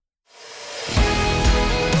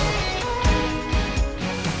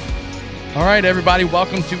All right, everybody,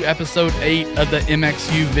 welcome to episode 8 of the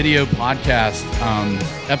MXU video podcast.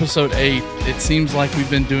 Episode 8, it seems like we've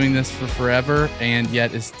been doing this for forever, and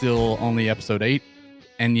yet it's still only episode 8,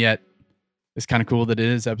 and yet it's kind of cool that it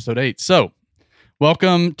is episode 8. So,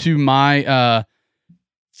 welcome to my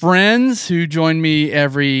friends who join me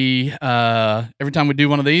every time we do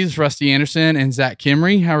one of these, Rusty Anderson and Zach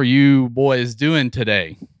Kimry. How are you boys doing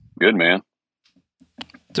today? Good, man.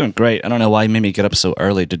 Doing great. I don't know why you made me get up so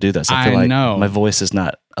early to do this. I feel like my voice is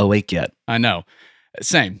not awake yet. I know.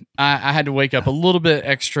 Same. I had to wake up a little bit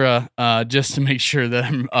extra just to make sure that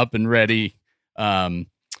I'm up and ready. So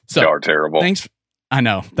you are terrible. Thanks. I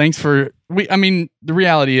know. Thanks for the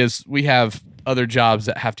reality is we have other jobs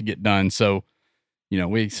that have to get done. So,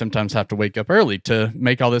 we sometimes have to wake up early to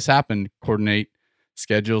make all this happen, coordinate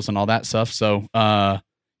schedules and all that stuff. So,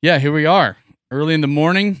 here we are early in the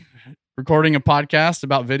morning, recording a podcast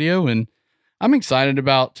about video, and I'm excited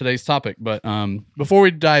about today's topic. But before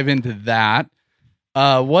we dive into that,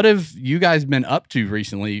 what have you guys been up to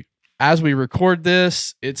recently? As we record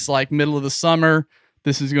this, it's like middle of the summer.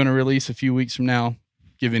 This is going to release a few weeks from now.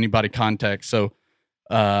 Give anybody context. So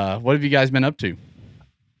what have you guys been up to?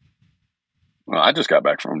 Well, I just got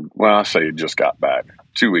back I say just got back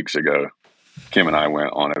 2 weeks ago. Kim and I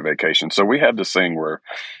went on a vacation. So we have this thing where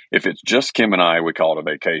if it's just Kim and I, we call it a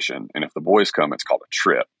vacation. And if the boys come, it's called a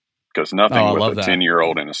trip, because nothing with a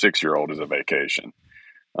 10-year-old and a 6-year-old is a vacation.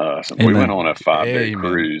 So we went on a 5-day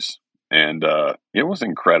cruise, and it was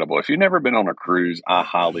incredible. If you've never been on a cruise, I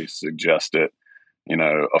highly suggest it.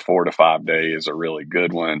 A 4 to 5 day is a really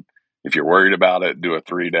good one. If you're worried about it, do a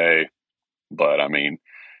 3-day. But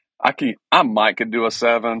I might could do a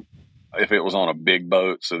 7 if it was on a big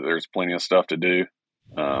boat, so there's plenty of stuff to do.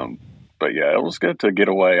 But yeah, it was good to get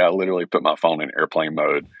away. I literally put my phone in airplane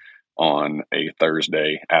mode on a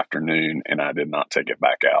Thursday afternoon, and I did not take it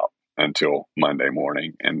back out until Monday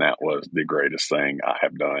morning. And that was the greatest thing I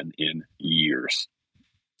have done in years.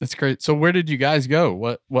 That's great. So where did you guys go?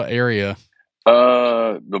 What area?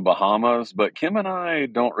 The Bahamas, but Kim and I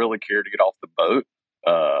don't really care to get off the boat,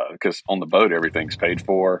 because on the boat, everything's paid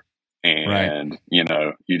for. And,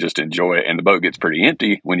 you just enjoy it. And the boat gets pretty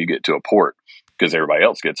empty when you get to a port, because everybody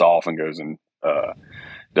else gets off and goes and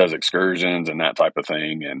does excursions and that type of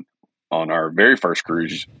thing. And on our very first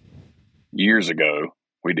cruise years ago,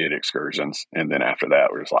 we did excursions. And then after that,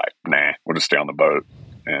 we was like, nah, we'll just stay on the boat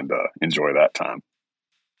and enjoy that time.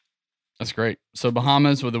 That's great. So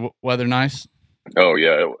Bahamas, with the weather nice? Oh,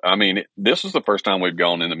 yeah. This was the first time we've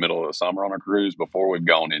gone in the middle of the summer on a cruise. Before, we've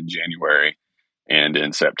gone in January and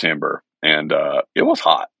in September, and it was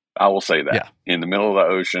hot. I will say that. In the middle of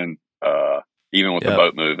the ocean, even with the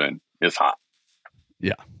boat moving, it's hot.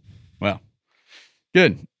 Yeah. Well,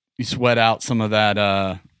 good. You sweat out some of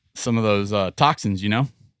that, some of those toxins, Yeah,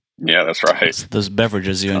 that's right. Those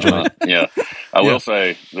beverages you enjoy. Yeah. I will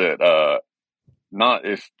say that not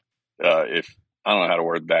if I don't know how to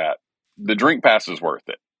word that. The drink pass is worth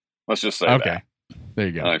it. Let's just say that. There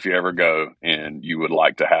you go. If you ever go and you would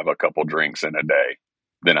like to have a couple drinks in a day,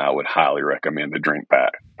 then I would highly recommend the drink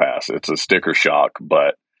pass. It's a sticker shock,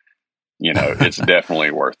 but it's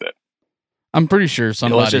definitely worth it. I'm pretty sure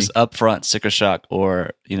somebody. It's just upfront sticker shock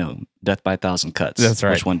or death by 1,000 cuts. That's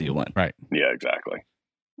right. Which one do you want? Right. Yeah, exactly.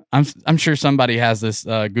 I'm sure somebody has this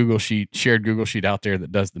shared Google sheet out there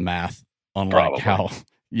that does the math on like how.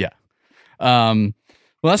 Yeah. Well,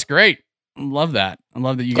 that's great. I love that. I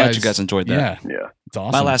love that you Glad you guys enjoyed that. Yeah. It's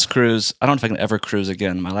awesome. My last cruise, I don't know if I can ever cruise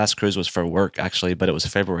again. My last cruise was for work, actually, but it was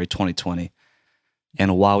February 2020.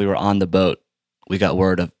 And while we were on the boat, we got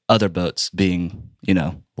word of other boats being,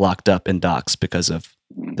 locked up in docks because of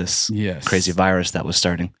this crazy virus that was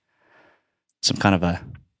starting. So I'm kind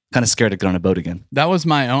of scared to get on a boat again. That was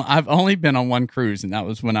my own. I've only been on one cruise, and that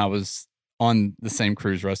was when I was on the same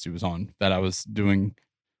cruise Rusty was on that I was doing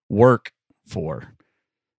work for.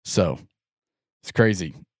 So it's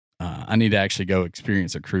crazy. I need to actually go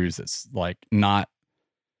experience a cruise that's like not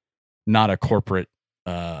a corporate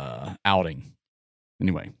outing.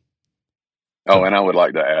 Anyway. Oh, and I would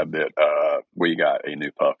like to add that we got a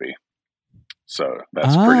new puppy. So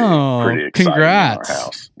that's pretty exciting. Congrats. In our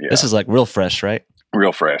house. Yeah. This is like real fresh, right?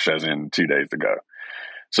 Real fresh, as in 2 days ago.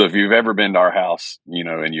 So if you've ever been to our house,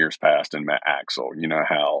 in years past and met Axel, you know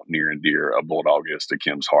how near and dear a bulldog is to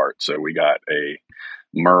Kim's heart. So we got a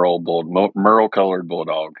Merle colored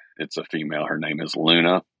bulldog. It's a female. Her name is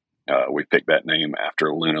Luna. We picked that name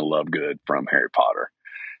after Luna Lovegood from Harry Potter,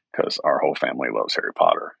 because our whole family loves Harry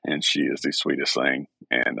Potter, and she is the sweetest thing.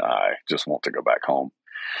 And I just want to go back home.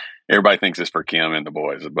 Everybody thinks it's for Kim and the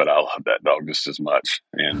boys, but I love that dog just as much.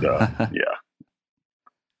 And yeah,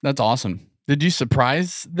 that's awesome. Did you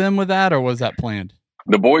surprise them with that, or was that planned?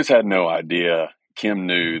 The boys had no idea. Kim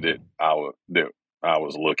knew that I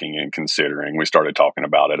was looking and considering. We started talking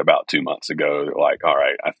about it about 2 months ago. Like, all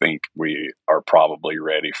right, I think we are probably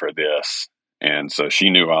ready for this. And so she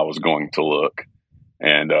knew I was going to look.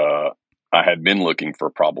 And I had been looking for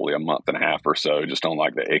probably a month and a half or so, just on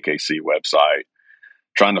like the AKC website,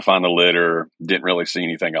 trying to find a litter. Didn't really see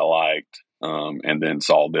anything I liked. And then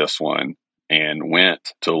saw this one and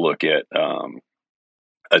went to look at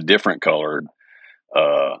a different colored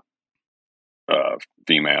uh,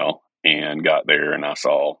 female, and got there and I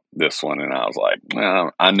saw this one, and I was like,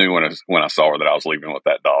 well, I knew when I saw her that I was leaving with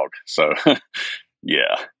that dog. So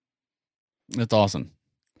yeah, That's awesome.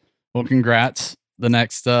 Well, congrats. The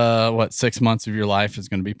next 6 months of your life is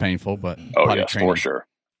going to be painful, but yes, training, for sure.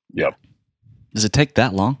 Yep. Does it take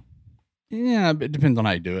that long? Yeah, it depends on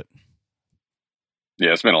how you do it.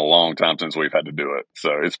 Yeah, it's been a long time since we've had to do it.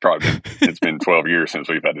 So it's been 12 years since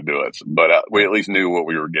we've had to do it. But we at least knew what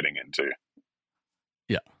we were getting into.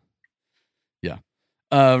 Yeah.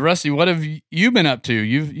 Rusty, what have you been up to?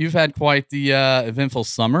 You've had quite the eventful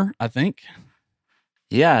summer, I think.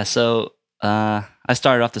 Yeah. So I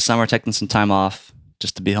started off the summer taking some time off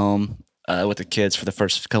just to be home with the kids for the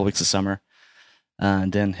first couple weeks of summer,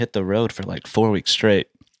 and then hit the road for like 4 weeks straight.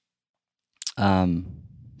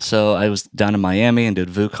 So I was down in Miami and did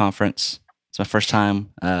VU conference. It's my first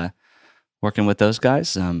time working with those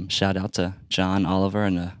guys. Shout out to John, Oliver,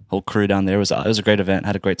 and the whole crew down there. It was a great event.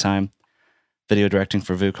 Had a great time. Video directing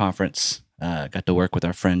for VU conference. Got to work with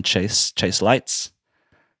our friend Chase Lights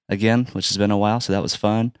again, which has been a while. So that was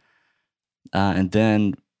fun. And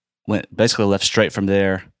then basically left straight from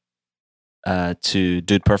there to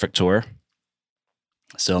Dude Perfect tour.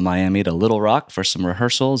 So Miami to Little Rock for some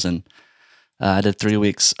rehearsals, and I did 3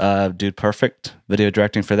 weeks of Dude Perfect video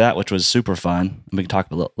directing for that, which was super fun. We can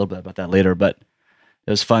talk a little bit about that later, but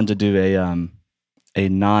it was fun to do a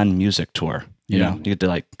non-music tour. You know, you get to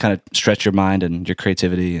like kind of stretch your mind and your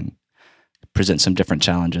creativity and present some different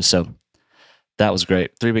challenges. So that was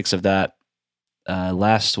great. 3 weeks of that.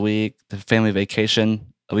 Last week, the family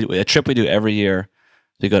vacation, a trip we do every year.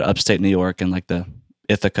 We go to upstate New York and like the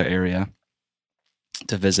Ithaca area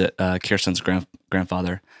to visit Kirsten's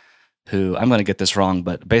grandfather, who, I'm going to get this wrong,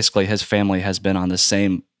 but basically his family has been on the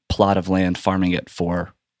same plot of land farming it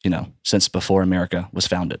for, since before America was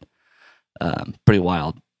founded. Pretty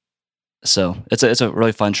wild. So it's a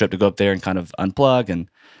really fun trip to go up there and kind of unplug and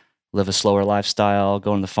live a slower lifestyle,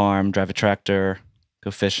 go on the farm, drive a tractor,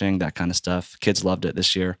 go fishing, that kind of stuff. Kids loved it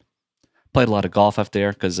this year. Played a lot of golf up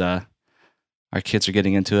there because our kids are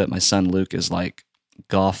getting into it. My son Luke is like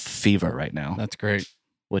golf fever right now. That's great.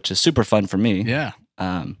 Which is super fun for me. Yeah.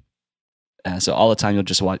 So all the time you'll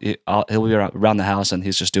just watch. He'll be around the house and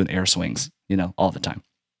he's just doing air swings, all the time.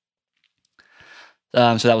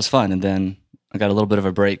 So that was fun, and then I got a little bit of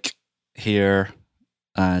a break here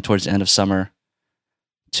towards the end of summer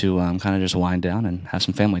to kind of just wind down and have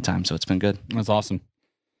some family time. So it's been good. That's awesome.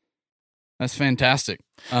 That's fantastic.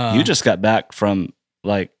 You just got back from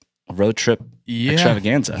like a road trip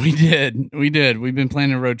extravaganza. We did. We've been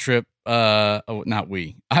planning a road trip. Not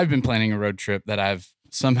we. I've been planning a road trip that I've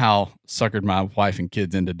somehow suckered my wife and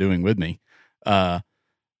kids into doing with me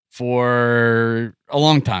for a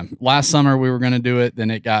long time. Last summer we were going to do it,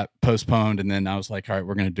 then it got postponed, and then I was like, all right,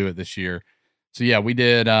 we're going to do it this year. So yeah, we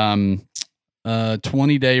did a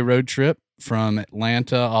 20-day road trip from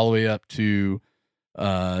Atlanta all the way up to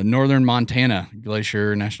northern Montana,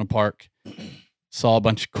 Glacier National Park. Saw a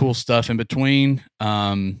bunch of cool stuff in between.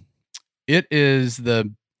 It is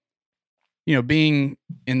being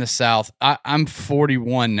in the South, I'm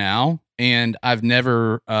 41 now, and I've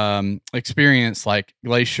never experienced like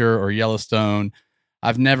Glacier or Yellowstone.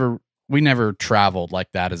 We never traveled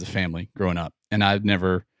like that as a family growing up. And I've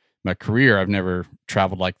never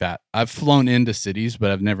traveled like that. I've flown into cities,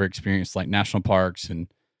 but I've never experienced like national parks and,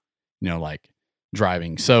 like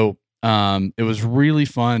driving. So it was really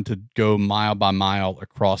fun to go mile by mile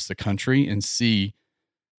across the country and see,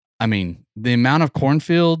 the amount of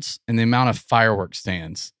cornfields and the amount of fireworks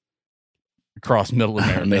stands across middle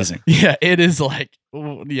America. Amazing. Yeah, it is like,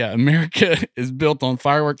 America is built on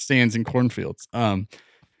fireworks stands and cornfields.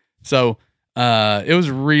 So it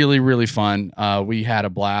was really, really fun. We had a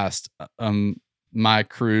blast. My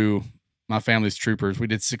crew, my family's troopers, we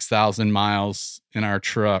did 6,000 miles in our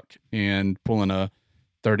truck and pulling a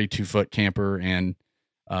 32-foot camper, and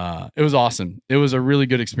it was awesome. It was a really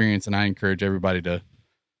good experience, and I encourage everybody to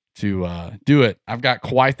do it. I've got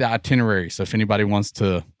quite the itinerary, so if anybody wants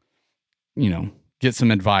to, get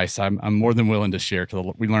some advice, I'm more than willing to share,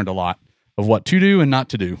 because we learned a lot of what to do and not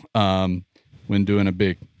to do when doing a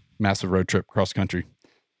big massive road trip cross country,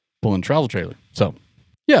 pulling travel trailer. So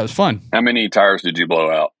yeah, it was fun. How many tires did you blow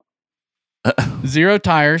out? 0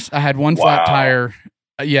 tires. I had one flat tire.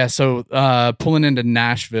 Yeah. So, pulling into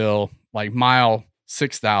Nashville, like mile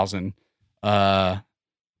 6,000,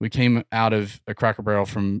 we came out of a Cracker Barrel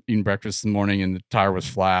from eating breakfast in the morning and the tire was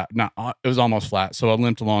flat. It was almost flat. So I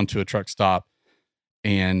limped along to a truck stop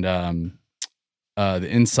and, the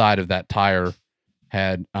inside of that tire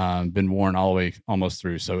had, been worn all the way almost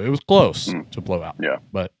through. So it was close to blow out. Yeah.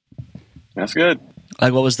 But that's good.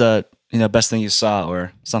 Like, what was the best thing you saw,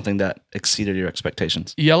 or something that exceeded your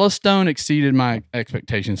expectations? Yellowstone exceeded my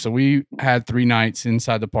expectations. So we had 3 nights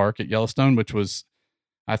inside the park at Yellowstone, which was,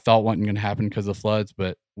 I thought wasn't going to happen because of floods,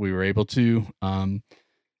 but we were able to. The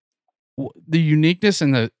uniqueness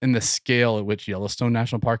and the scale at which Yellowstone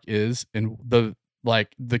National Park is, and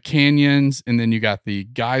the canyons, and then you got the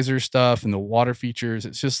geyser stuff and the water features.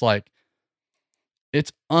 It's just like,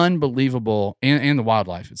 it's unbelievable, and the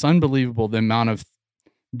wildlife. It's unbelievable the amount of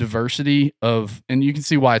diversity of, and you can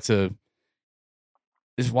see why it's a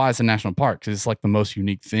national park, because it's like the most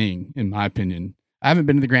unique thing in my opinion. I haven't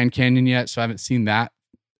been to the Grand Canyon yet, so I haven't seen that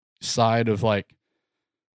side of like,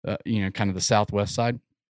 kind of the southwest side.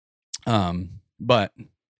 But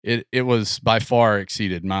it was by far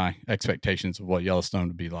exceeded my expectations of what Yellowstone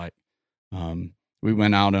would be like. We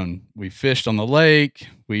went out and we fished on the lake.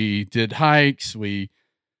 We did hikes. We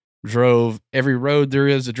drove every road there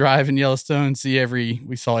is to drive in Yellowstone.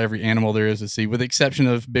 We saw every animal there is to see, with the exception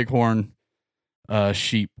of bighorn,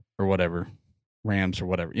 sheep or whatever, rams or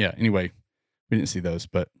whatever. Yeah. Anyway, we didn't see those,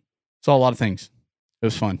 but saw a lot of things. It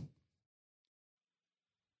was fun.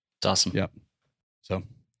 It's awesome. Yep.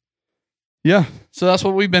 So that's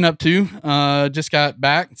what we've been up to. Just got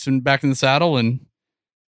back in the saddle and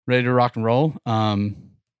ready to rock and roll.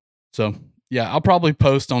 So yeah, I'll probably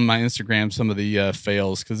post on my Instagram some of the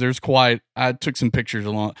fails, because I took some pictures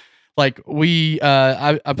along, like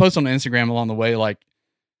I post on Instagram along the way, like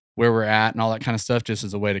where we're at and all that kind of stuff, just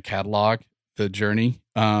as a way to catalog the journey.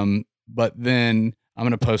 But then I'm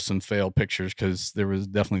going to post some fail pictures, because there was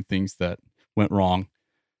definitely things that went wrong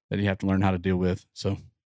that you have to learn how to deal with. So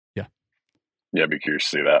yeah. Yeah, I'd be curious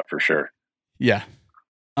to see that for sure. Yeah.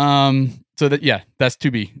 So that's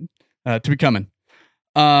to be coming.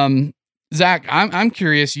 Zach, I'm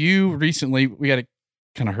curious. You recently, we got to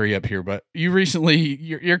kind of hurry up here, but you're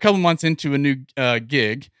a couple months into a new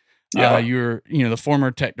gig. Yeah. You're the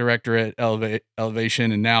former tech director at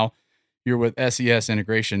Elevation, and now you're with SES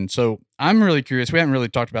Integration. So I'm really curious. We haven't really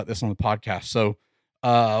talked about this on the podcast. So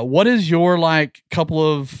what is your couple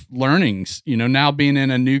of learnings? Now being in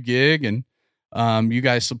a new gig, and you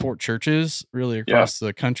guys support churches really across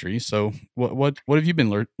the country. So what have you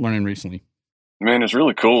been learning recently? Man, it's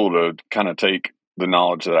really cool to kind of take the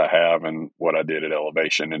knowledge that I have and what I did at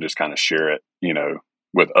Elevation and just kind of share it,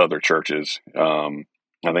 with other churches.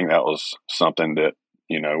 I think that was something that,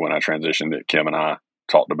 when I transitioned, that Kim and I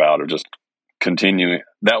talked about, of just continuing.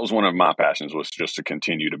 That was one of my passions, was just to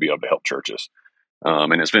continue to be able to help churches.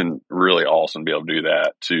 And it's been really awesome to be able to do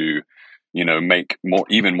that, to, make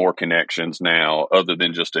even more connections now, other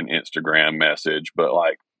than just an Instagram message, but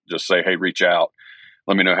just say, hey, reach out.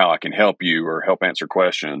 Let me know how I can help you or help answer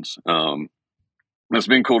questions. It's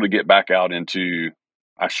been cool to get back out into,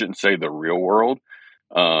 I shouldn't say the real world.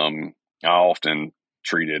 I often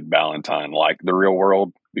treated Valentine like the real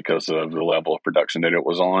world because of the level of production that it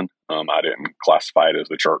was on. I didn't classify it as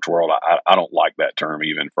the church world. I don't like that term,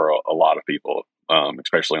 even for a lot of people,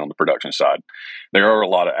 especially on the production side. There are a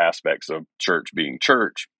lot of aspects of church being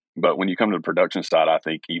church, but when you come to the production side, I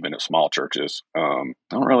think even at small churches, I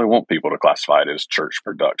don't really want people to classify it as church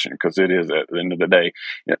production, because it is, at the end of the day,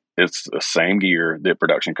 it's the same gear that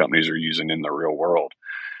production companies are using in the real world.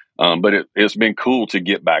 But it's been cool to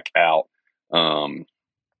get back out.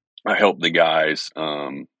 I helped the guys.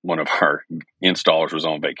 One of our installers was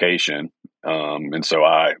on vacation, and so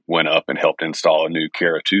I went up and helped install a new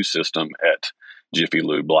Kara 2 system at Jiffy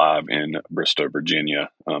Lube Live in Bristow, Virginia.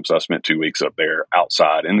 So I spent 2 weeks up there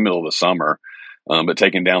outside in the middle of the summer, but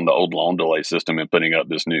taking down the old lawn delay system and putting up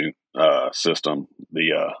this new system.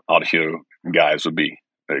 The audio guys would be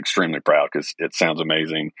extremely proud, because it sounds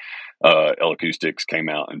amazing. L-Acoustics came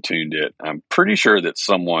out and tuned it. I'm pretty sure that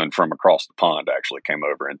someone from across the pond actually came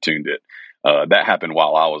over and tuned it. That happened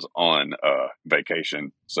while I was on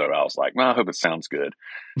vacation, so I was like, well, I hope it sounds good.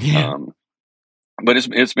 Yeah. But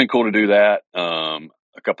it's been cool to do that.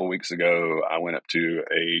 A couple of weeks ago, I went up to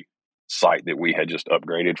a site that we had just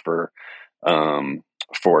upgraded for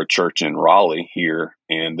a church in Raleigh here,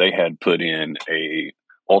 and they had put in a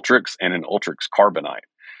Ultrix and an Ultrix Carbonite.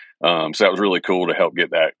 So that was really cool to help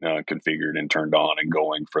get that configured and turned on and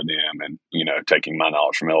going for them, and taking my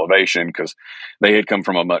knowledge from Elevation, because they had come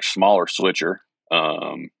from a much smaller switcher,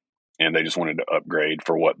 and they just wanted to upgrade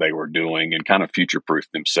for what they were doing and kind of future-proof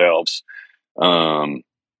themselves. And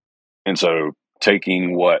so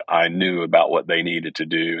taking what I knew about what they needed to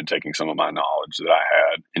do and taking some of my knowledge that I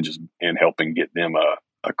had and helping get them a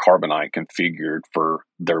carbonite configured for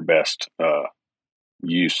their best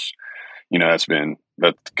use. That's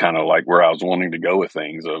kind of like where I was wanting to go with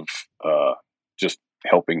things, of just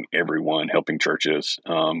helping everyone, helping churches,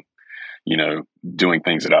 doing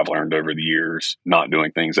things that I've learned over the years, not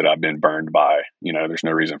doing things that I've been burned by. There's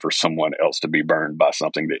no reason for someone else to be burned by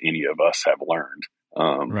something that any of us have learned.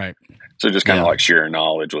 Right. So just kind of like sharing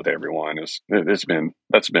knowledge with everyone that's been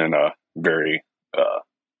very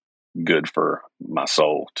good for my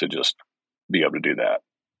soul to just be able to do that.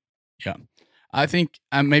 Yeah. I think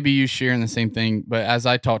maybe you sharing the same thing, but as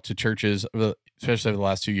I talk to churches, especially over the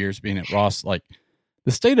last 2 years being at Ross, like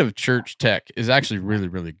the state of church tech is actually really,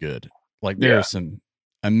 really good. Like there are some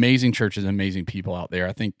amazing churches, amazing people out there.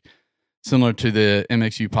 I think similar to the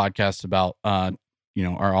MXU podcast about,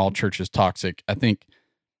 are all churches toxic? I think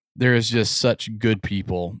there is just such good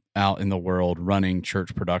people out in the world running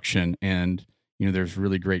church production, and, there's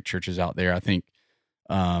really great churches out there. I think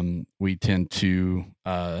we tend to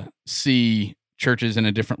see churches in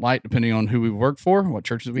a different light depending on who we work for, what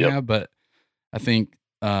churches we have. But I think,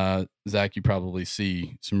 Zach, you probably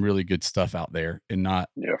see some really good stuff out there, and not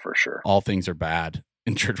for sure all things are bad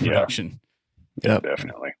in church production. Yeah,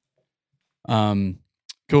 definitely.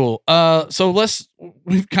 Cool. So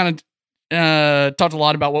we've kind of talked a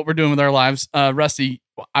lot about what we're doing with our lives. Rusty,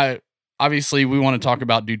 obviously we want to talk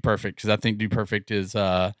about Dude Perfect, because I think Dude Perfect is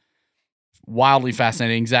wildly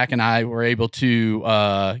fascinating. Zach and I were able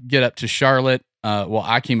to get up to Charlotte.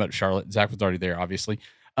 I came up to Charlotte. Zach was already there, obviously.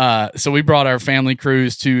 So we brought our family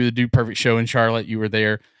cruise to the Dude Perfect show in Charlotte. You were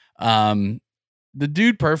there. The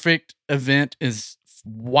Dude Perfect event is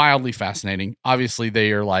wildly fascinating. Obviously,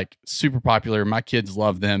 they are like super popular. My kids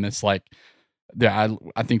love them. It's like, I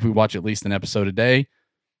think we watch at least an episode a day.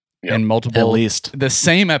 And multiple, at least the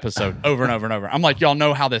same episode over and over and over. I'm like, y'all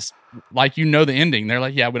know how this, like, the ending. They're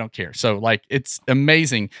like, yeah, we don't care. So like, it's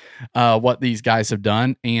amazing what these guys have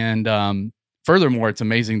done. And furthermore, it's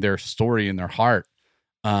amazing their story and their heart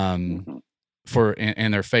for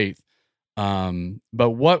and their faith. But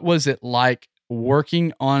what was it like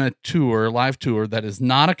working on a live tour that is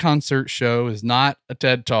not a concert show, is not a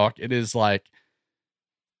TED Talk? It is like,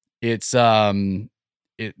 there's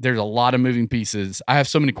a lot of moving pieces. I have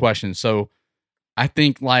so many questions. So I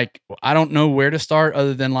think, like, I don't know where to start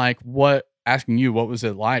other than like asking you, what was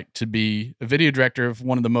it like to be a video director of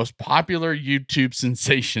one of the most popular YouTube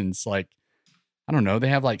sensations? Like, I don't know. They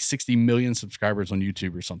have like 60 million subscribers on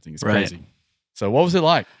YouTube or something. It's crazy. So what was it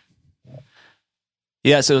like?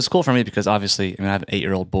 Yeah, so it was cool for me because obviously, I have an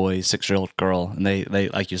 8-year-old boy, 6-year-old girl, and they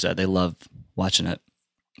like you said, they love watching it.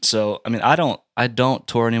 So, I don't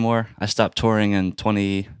tour anymore. I stopped touring in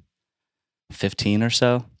 2015 or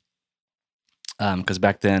so. Because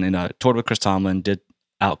back then, I toured with Chris Tomlin, did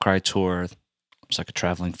Outcry Tour. It's like a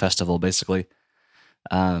traveling festival, basically.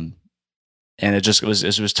 And it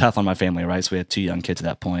was tough on my family, right? So we had 2 young kids at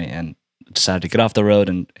that point, and decided to get off the road,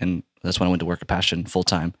 and that's when I went to work at Passion full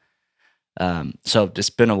time. So it's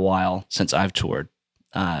been a while since I've toured.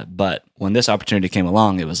 But when this opportunity came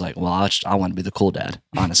along, it was like, well, I want to be the cool dad,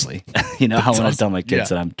 honestly. I want to tell my kids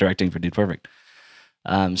that I'm directing for Dude Perfect.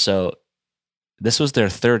 So this was their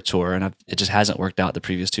third tour, and it just hasn't worked out the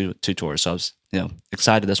previous two tours. So I was,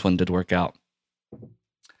 excited this one did work out.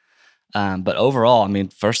 But overall,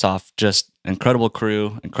 first off, just incredible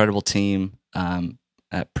crew, incredible team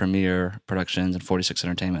at Premier Productions and 46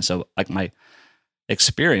 Entertainment. So like my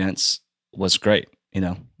experience was great.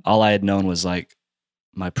 All I had known was like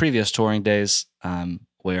my previous touring days,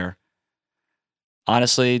 where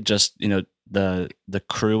honestly, just, the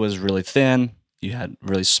crew was really thin. You had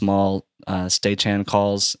really small stagehand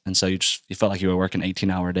calls. And so you felt like you were working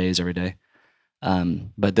 18-hour days every day.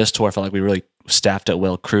 But this tour felt like we really staffed it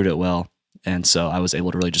well, crewed it well. And so I was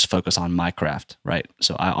able to really just focus on my craft, right?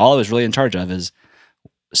 So all I was really in charge of is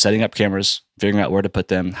setting up cameras, figuring out where to put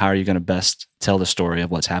them, how are you going to best tell the story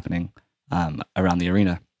of what's happening around the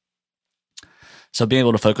arena. So being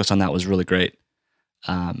able to focus on that was really great.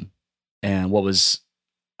 And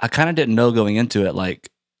I kind of didn't know going into it, like,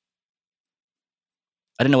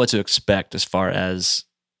 I didn't know what to expect as far as,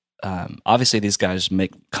 obviously these guys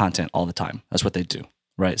make content all the time. That's what they do,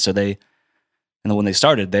 right? So when they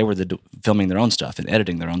started, they were filming their own stuff and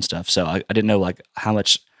editing their own stuff. So I didn't know, like, how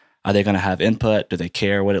much are they going to have input? Do they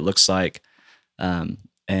care what it looks like? And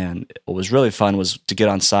And what was really fun was to get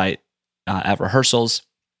on site at rehearsals,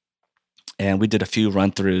 and we did a few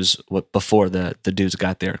run-throughs before the dudes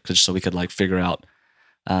got there, so we could like figure out,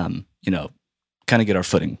 kind of get our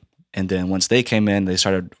footing. And then once they came in, they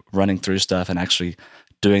started running through stuff and actually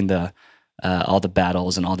doing all the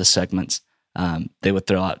battles and all the segments. They would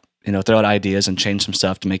throw out ideas and change some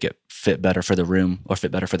stuff to make it fit better for the room or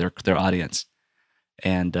fit better for their audience.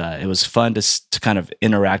 And it was fun to kind of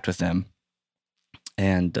interact with them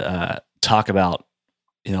and talk about,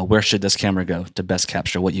 where should this camera go to best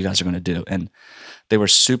capture what you guys are going to do. And they were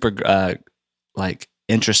super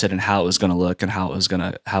interested in how it was going to look and how it was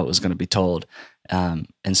going to be told. And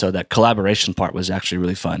so that collaboration part was actually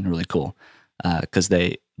really fun, really cool, because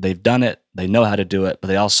they've done it, they know how to do it, but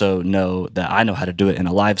they also know that I know how to do it in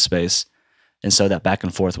a live space. And so that back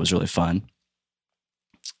and forth was really fun.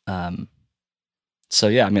 So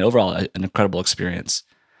yeah, I mean, overall, an incredible experience.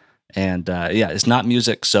 And it's not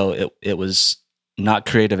music, so it was not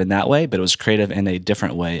creative in that way, but it was creative in a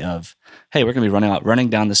different way of, hey, we're going to be running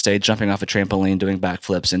down the stage, jumping off a trampoline, doing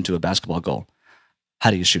backflips into a basketball goal.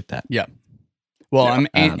 How do you shoot that? Yeah. Well,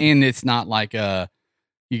 and it's not like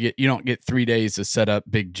you don't get 3 days to set up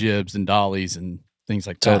big jibs and dollies and things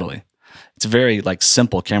like that. Totally. It's a very like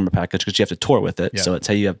simple camera package because you have to tour with it. Yeah. So it's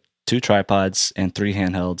you have 2 tripods and 3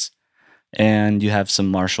 handhelds, and you have some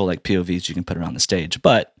Marshall like POVs you can put around the stage.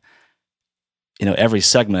 But every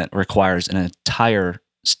segment requires an entire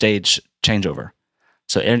stage changeover.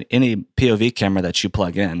 So any POV camera that you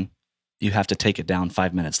plug in, you have to take it down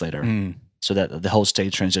 5 minutes later so that the whole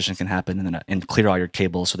stage transition can happen and clear all your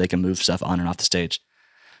cables so they can move stuff on and off the stage.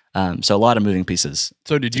 So a lot of moving pieces.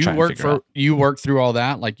 So did you work through all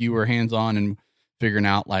that? Like you were hands on and figuring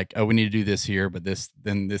out like, oh, we need to do this here, but this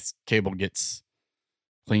cable gets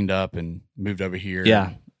cleaned up and moved over here.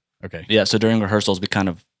 Yeah. Okay. Yeah. So during rehearsals, we kind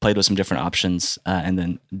of played with some different options. And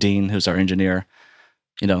then Dean, who's our engineer,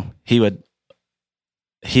 he's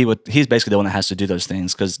basically the one that has to do those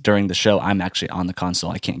things because during the show, I'm actually on the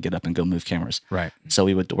console. I can't get up and go move cameras. Right. So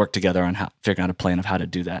we would work together on figuring out a plan of how to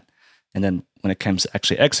do that. And then when it comes to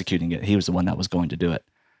actually executing it, he was the one that was going to do it.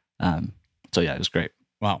 So yeah, it was great.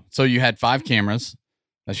 Wow. So you had 5 cameras.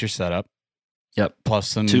 That's your setup. Yep. Plus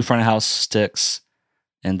some 2 front of house sticks,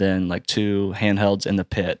 and then like 2 handhelds in the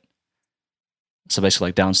pit. So basically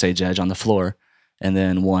like downstage edge on the floor, and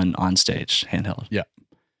then 1 on stage handheld. Yeah.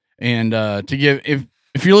 And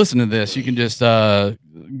if you're listening to this, you can just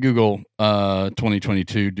Google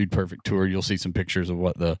 2022 Dude Perfect Tour. You'll see some pictures of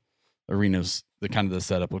what the arena's the kind of the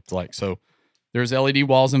setup looked like. So there's LED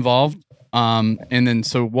walls involved. And then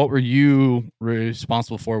so what were you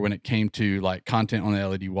responsible for when it came to like content on the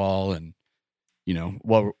LED wall, and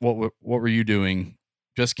what were you doing?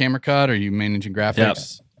 Just camera cut, or are you managing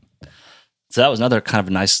graphics? Yep. So that was another kind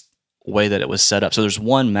of nice way that it was set up. So there's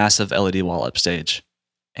one massive LED wall upstage,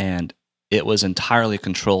 and it was entirely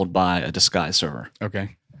controlled by a disguise server.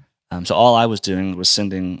 Okay. So all I was doing was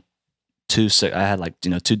sending I had like 2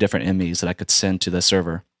 different MEs that I could send to the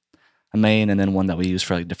server, a main and then one that we use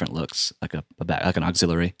for like different looks, like like an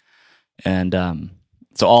auxiliary. And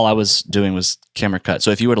so all I was doing was camera cut.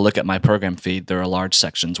 So if you were to look at my program feed, there are large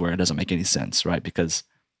sections where it doesn't make any sense, right? Because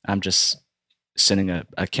I'm just sending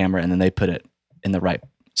a camera and then they put it in the right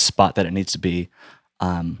spot that it needs to be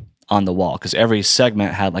on the wall. Because every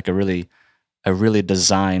segment had like a really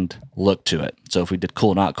designed look to it. So if we did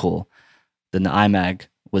cool, not cool, then the IMAG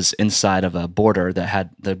was inside of a border that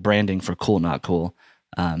had the branding for cool, not cool,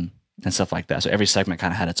 and stuff like that. So every segment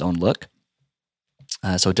kind of had its own look.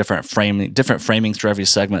 So different framings for every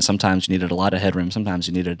segment. Sometimes you needed a lot of headroom. Sometimes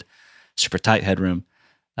you needed super tight headroom.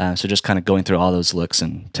 So just kind of going through all those looks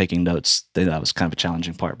and taking notes, that was kind of a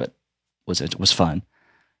challenging part, but it was fun.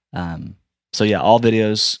 So yeah,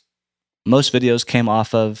 most videos came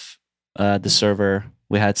off of the server.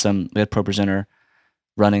 We had ProPresenter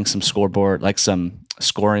running some scoreboard, like some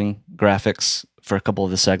scoring graphics for a couple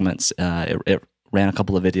of the segments. It ran a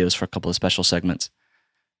couple of videos for a couple of special segments.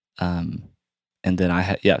 And then I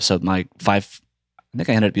had, so my 5, I think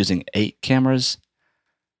I ended up using 8 cameras,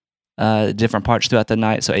 different parts throughout the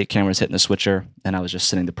night. So 8 cameras hitting the switcher, and I was just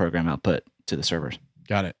sending the program output to the servers.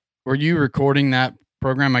 Got it. Were you recording that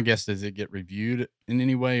program? I guess, does it get reviewed in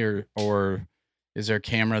any way, or is there a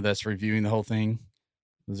camera that's reviewing the whole thing?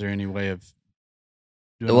 Was there any way of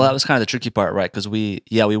doing that was kind of the tricky part, right? Because we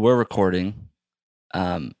were recording,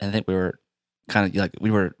 and I think we were kind of like we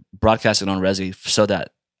were broadcasting on Resi so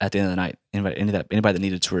that at the end of the night, anybody that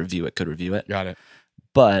needed to review it could review it. Got it.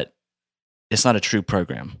 But it's not a true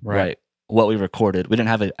program, right? What we recorded, we didn't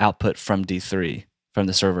have an output from D3 from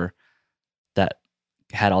the server that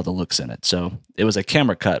had all the looks in it. So it was a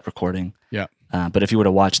camera cut recording. Yeah. But if you were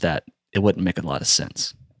to watch that, it wouldn't make a lot of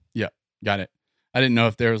sense. Yeah, got it. I didn't know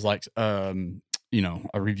if there was like a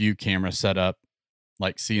review camera set up,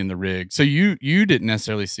 like seeing the rig. So you didn't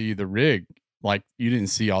necessarily see the rig, like you didn't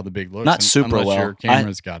see all the big looks. Not super unless well. Your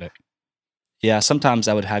cameras got it. Yeah, sometimes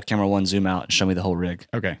I would have camera one zoom out and show me the whole rig.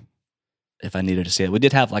 Okay. If I needed to see it. We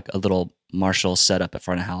did have like a little Marshall set up at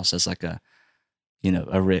front of house as like a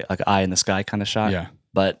rig, like an eye in the sky kind of shot. Yeah.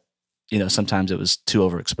 But sometimes it was too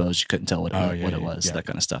overexposed. You couldn't tell what it was. Yeah. That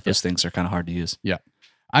kind of stuff. Those things are kind of hard to use. Yeah.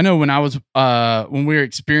 I know when I was when we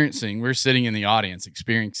were sitting in the audience,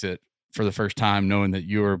 experiencing it for the first time, knowing that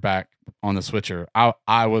you were back on the switcher,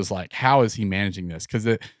 I was like, how is he managing this? Because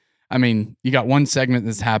you got one segment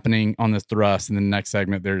that's happening on the thrust, and then the next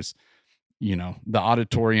segment there's the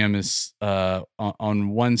auditorium is on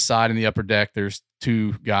one side in the upper deck. There's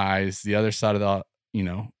two guys. The other side of the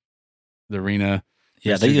arena.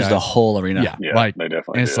 Yeah, they use the whole arena. Yeah, like they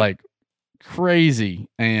definitely. It's like crazy,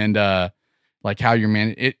 and like how you're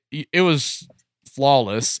managing it. It was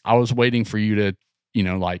flawless. I was waiting for you to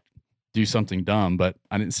like do something dumb, but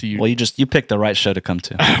I didn't see you. Well, you picked the right show to come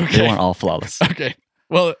to. Okay. They weren't all flawless. Okay.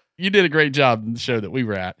 Well, you did a great job in the show that we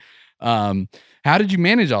were at. How did you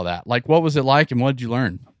manage all that? Like, what was it like, and what did you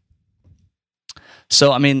learn?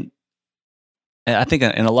 So, I think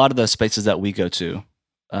in a lot of the spaces that we go to,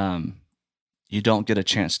 you don't get a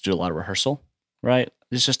chance to do a lot of rehearsal, right?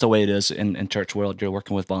 It's just the way it is in church world. You're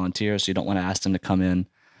working with volunteers, so you don't want to ask them to come in,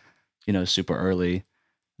 super early.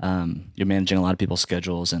 You're managing a lot of people's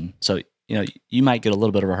schedules, and so you might get a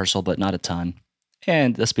little bit of rehearsal, but not a ton.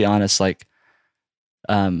 And let's be honest, like,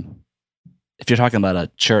 if you're talking about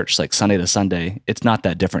a church like Sunday to Sunday, it's not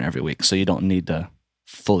that different every week, so you don't need to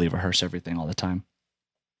fully rehearse everything all the time.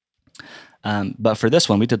 But for this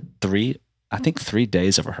one, we did 3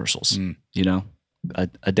 days of rehearsals.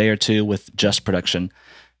 A day or 2 with just production,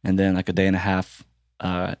 and then like a day and a half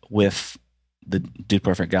with the Dude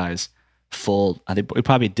Perfect guys. I think we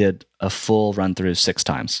probably did a full run through 6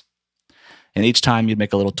 times. And each time you'd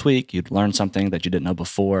make a little tweak, you'd learn something that you didn't know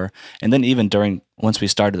before. And then even once we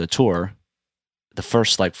started the tour, the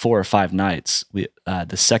first like 4 or 5 nights,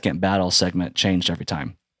 the second battle segment changed every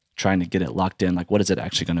time, trying to get it locked in. Like, what is it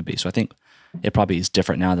actually going to be? So I think it probably is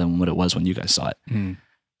different now than what it was when you guys saw it.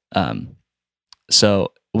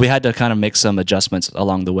 So we had to kind of make some adjustments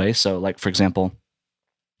along the way. So like, for example,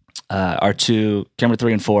 our 2 camera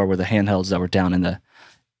 3 and 4 were the handhelds that were down in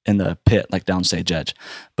the pit, like downstage edge.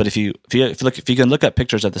 But if you can look at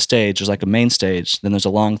pictures of the stage, there's like a main stage, then there's a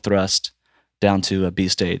long thrust down to a B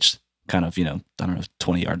stage, kind of,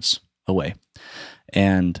 20 yards away.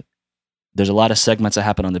 And there's a lot of segments that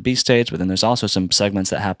happen on the B stage, but then there's also some segments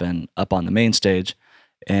that happen up on the main stage.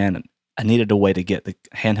 And I needed a way to get the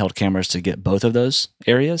handheld cameras to get both of those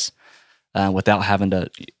areas without having to,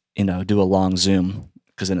 do a long zoom,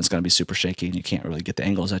 because then it's going to be super shaky and you can't really get the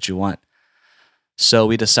angles that you want. So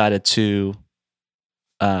we decided we're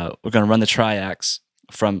going to run the triacs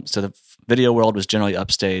so the video world was generally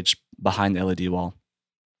upstage behind the LED wall.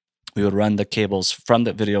 We would run the cables from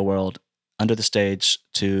the video world under the stage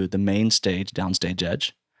to the main stage, downstage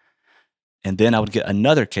edge. And then I would get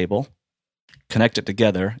another cable, connect it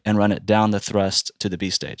together, and run it down the thrust to the B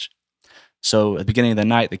stage. So at the beginning of the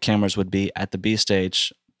night, the cameras would be at the B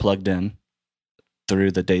stage plugged in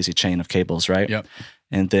through the daisy chain of cables, right? Yep.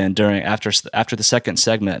 And then after the second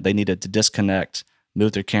segment, they needed to disconnect,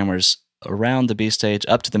 move their cameras around the B stage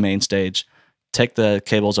up to the main stage, take the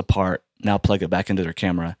cables apart, now plug it back into their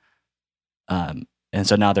camera. And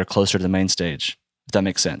so now they're closer to the main stage, if that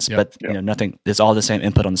makes sense. Yep. But nothing, it's all the same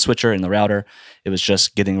input on the switcher and the router. It was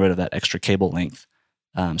just getting rid of that extra cable length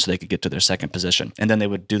so they could get to their second position. And then they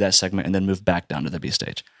would do that segment and then move back down to the B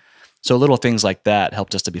stage. So little things like that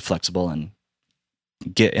helped us to be flexible and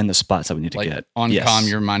get in the spots that we need to get. On comm,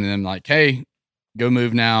 you're reminding them like, hey, go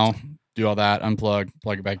move now, do all that, unplug,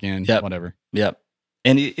 plug it back in, whatever. Yep.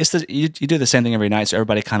 And you do the same thing every night, so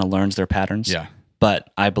everybody kind of learns their patterns. Yeah. But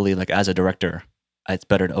I believe, like, as a director, it's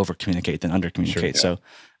better to over communicate than under communicate. Sure, yeah. So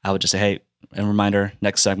I would just say, hey, a reminder,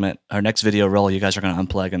 next segment or next video roll, you guys are going to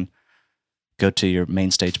unplug and go to your main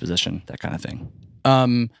stage position, that kind of thing.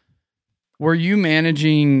 Were you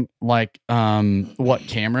managing like what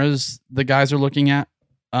cameras the guys are looking at?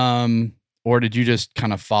 Or did you just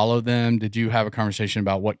kind of follow them? Did you have a conversation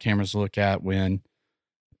about what cameras to look at when,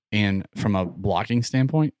 and from a blocking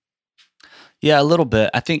standpoint? Yeah, a little bit.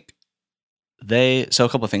 I think so a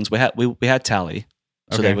couple of things. We had tally,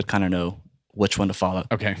 so they would kind of know which one to follow.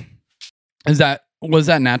 Okay. Was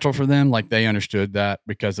that natural for them? Like they understood that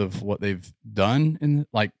because of what they've done in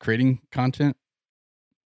like creating content?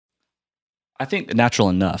 I think natural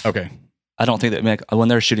enough. Okay. I don't think that when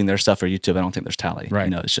they're shooting their stuff for YouTube, I don't think there's tally. Right. You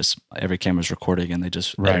know, it's just every camera's recording and they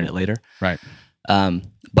just Right. edit it later. Right.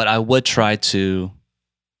 But I would try to.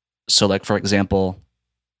 So, like for example,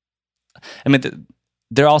 I mean,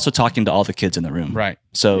 they're also talking to all the kids in the room. Right.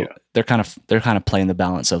 So they're kind of playing the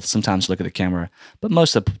balance of sometimes look at the camera, but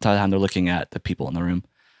most of the time they're looking at the people in the room,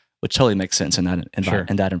 which totally makes sense in that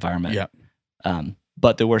in that environment. Yeah.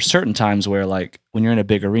 But there were certain times where, like, when you're in a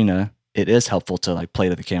big arena, it is helpful to like play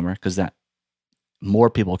to the camera because that more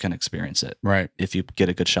people can experience it. Right. If you get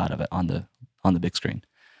a good shot of it on the big screen.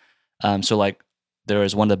 So like there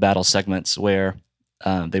was one of the battle segments where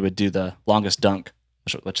they would do the longest dunk,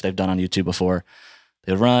 which they've done on YouTube before.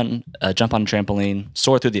 They would run, jump on a trampoline,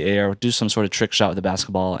 soar through the air, do some sort of trick shot with the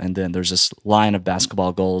basketball, and then there's this line of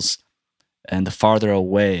basketball goals, and the farther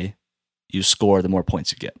away you score, the more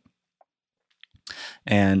points you get.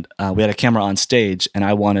 And we had a camera on stage, and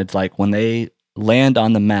I wanted, like, when they land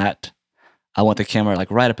on the mat, I want the camera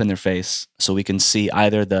like right up in their face so we can see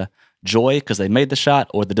either the joy because they made the shot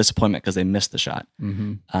or the disappointment because they missed the shot.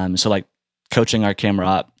 Mm-hmm. So like coaching our camera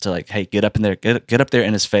up to like, hey, get up in there, get up there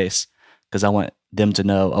in his face because I want them to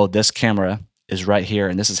know, oh, this camera is right here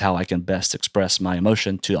and this is how I can best express my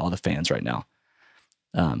emotion to all the fans right now.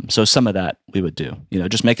 So some of that we would do,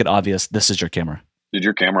 just make it obvious this is your camera. Did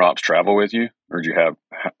your camera ops travel with you, or did you have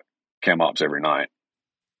cam ops every night?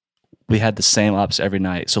 We had the same ops every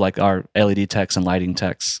night. So like our LED techs and lighting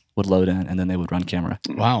techs would load in and then they would run camera.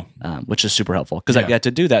 Wow. Which is super helpful because I got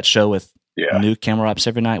to do that show with new camera ops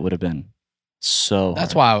every night would have been so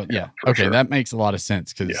That's hard. why. Okay. Sure. That makes a lot of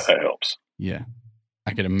sense. Cause that helps. Yeah.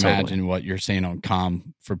 I could imagine what you're saying on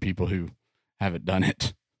comm for people who haven't done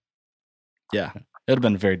it. Yeah. It would have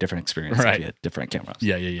been a very different experience if you had different cameras.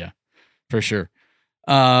 Yeah. For sure.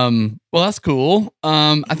 Well, that's cool.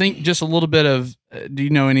 I think just a little bit of, do you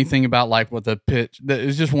know anything about like what the pitch, it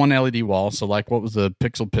was just one LED wall. So like what was the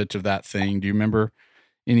pixel pitch of that thing? Do you remember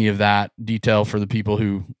any of that detail for the people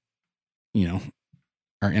who,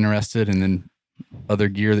 are interested, and then other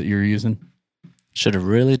gear that you're using? Should have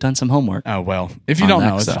really done some homework. Oh, well, if you don't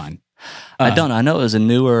know, it's fine. I don't know. I know it was a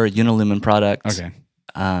newer Unilumen product. Okay.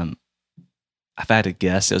 If I had to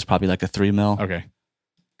guess, it was probably like a 3 mil. Okay.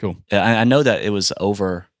 Cool. Yeah, I know that it was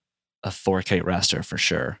over a 4K raster for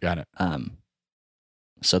sure. Got it.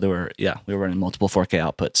 So we were running multiple 4K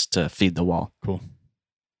outputs to feed the wall. Cool.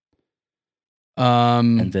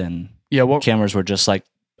 And then cameras were just like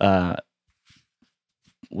I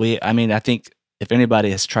think if anybody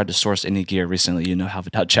has tried to source any gear recently, you know how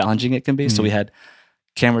challenging it can be. Mm-hmm. So we had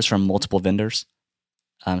cameras from multiple vendors.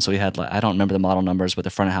 So we had I don't remember the model numbers, but the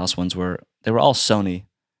front of house ones were all Sony,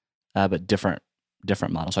 but different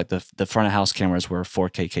models. Like the front of house cameras were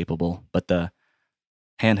 4K capable, but the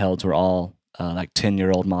handhelds were all like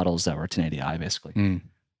 10-year-old models that were 1080i basically. Mm.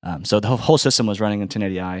 So the whole system was running in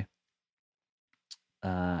 1080i.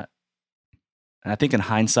 And I think in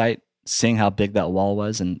hindsight, seeing how big that wall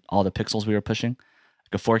was and all the pixels we were pushing,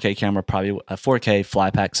 like a 4K camera, probably a 4K fly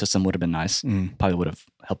pack system would have been nice. Mm. Probably would have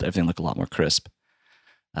helped everything look a lot more crisp.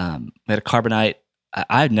 We had a carbonite.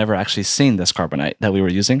 I've never actually seen this carbonite that we were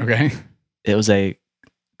using. Okay. It was a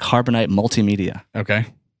carbonite multimedia. Okay.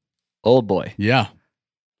 Old boy. Yeah.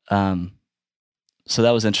 So that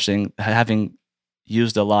was interesting. Having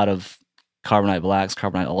used a lot of carbonite blacks,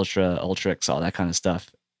 carbonite ultra, ultrix, all that kind of stuff,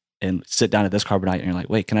 and sit down at this carbonite and you're like,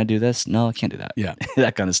 wait, can I do this? No, I can't do that. Yeah.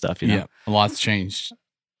 That kind of stuff, Yeah. A lot's changed.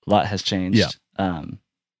 A lot has changed. Yeah.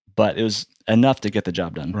 But it was enough to get the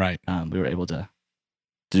job done. Right. We were able to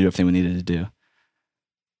do everything we needed to do.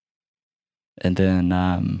 And then,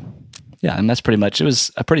 and that's pretty much, it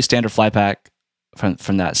was a pretty standard fly pack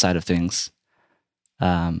from that side of things.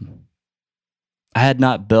 I had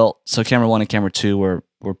not built, so camera 1 and camera 2 were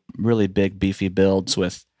really big, beefy builds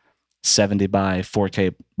with 70 by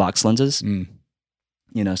 4K box lenses. Mm.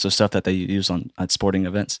 So stuff that they use on sporting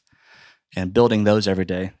events. And building those every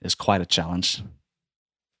day is quite a challenge.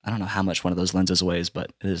 I don't know how much one of those lenses weighs,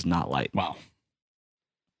 but it is not light. Wow.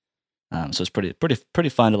 So it's pretty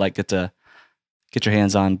fun to like get your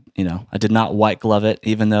hands on. I did not white glove it,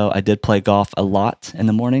 even though I did play golf a lot in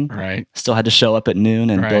the morning. Right. Still had to show up at noon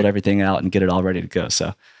and build everything out and get it all ready to go.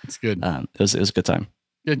 So it's good. It was a good time.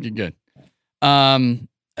 Good.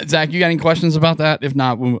 Zach, you got any questions about that? If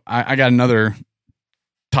not, I got another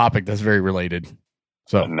topic that's very related.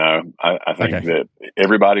 So no, I think that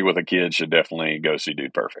everybody with a kid should definitely go see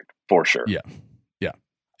Dude Perfect for sure. Yeah.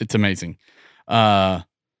 It's amazing.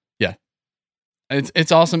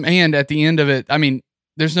 It's awesome. And at the end of it, I mean,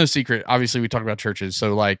 there's no secret. Obviously, we talk about churches.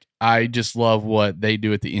 So like, I just love what they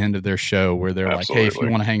do at the end of their show where they're Absolutely. Like, hey, if you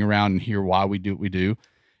want to hang around and hear why we do what we do,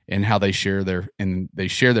 and how they share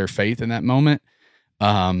their faith in that moment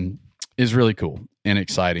is really cool and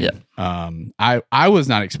exciting. I was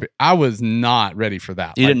not ready for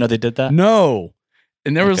that. You didn't know they did that? No.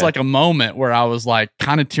 And there was like a moment where I was like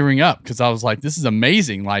kind of tearing up because I was like, this is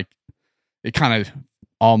amazing. Like it kind of,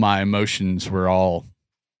 all my emotions were I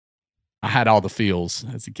had all the feels,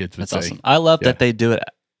 as the kids would say. Awesome. I love that they do it.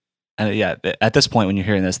 And at this point, when you're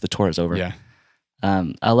hearing this, the tour is over. Yeah.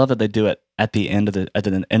 I love that they do it at the end of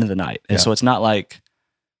the night. And so it's not like,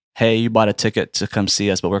 hey, you bought a ticket to come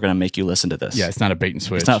see us, but we're going to make you listen to this. Yeah, it's not a bait and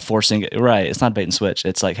switch. It's not forcing it. Right. It's not bait and switch.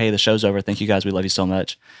 It's like, hey, the show's over. Thank you guys. We love you so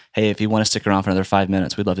much. Hey, if you want to stick around for another 5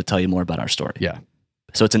 minutes, we'd love to tell you more about our story. Yeah.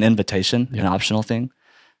 So it's an invitation, an optional thing.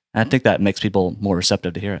 And I think that makes people more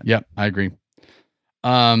receptive to hear it. Yeah, I agree.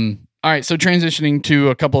 All right. So transitioning to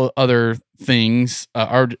a couple of other things,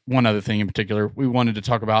 or one other thing in particular we wanted to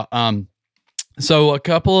talk about. So a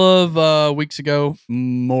couple of weeks ago,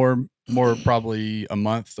 more probably a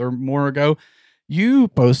month or more ago, you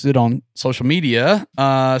posted on social media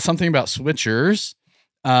something about switchers.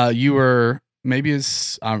 You were maybe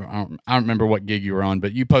I don't remember what gig you were on,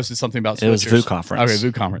 but you posted something about switchers. It was VU Conference. Okay,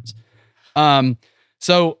 VU Conference.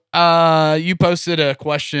 So you posted a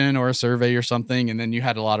question or a survey or something, and then you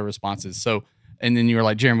had a lot of responses. So, and then you were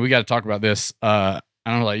like, Jeremy, we got to talk about this.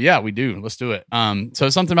 And I'm like, yeah, we do. Let's do it. So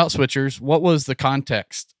something about switchers. What was the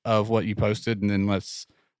context of what you posted? And then let's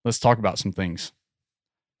talk about some things.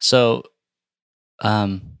 So,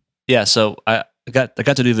 so I got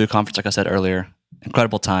to do the conference, like I said earlier.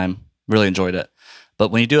 Incredible time. Really enjoyed it. But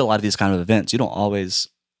when you do a lot of these kind of events, you don't always,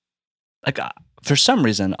 like, for some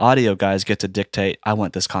reason, audio guys get to dictate, I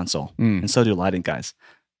want this console. And so do lighting guys.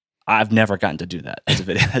 I've never gotten to do that as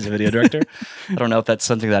a video director. I don't know if that's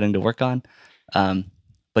something that I need to work on.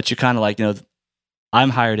 But you kind of like, I'm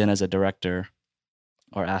hired in as a director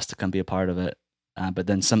or asked to come be a part of it. But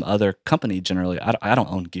then some other company, generally, I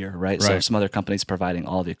don't own gear, right? So some other company's providing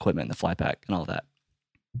all the equipment, the fly pack and all that.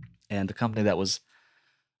 And the company that was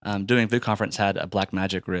doing VU Conference had a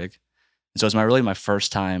Blackmagic rig. And so it was my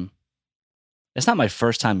first time. It's not my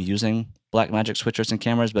first time using Blackmagic switchers and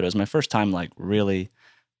cameras, but it was my first time like really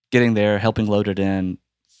getting there, helping load it in,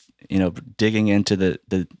 digging into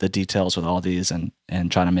the details with all these and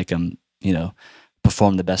trying to make them,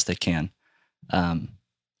 perform the best they can.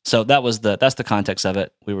 So that's the context of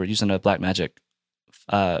it. We were using a Blackmagic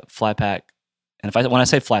fly pack. And when I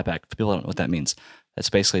say fly pack, people don't know what that means. It's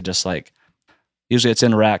basically just like, usually it's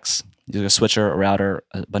in racks, a switcher, a router,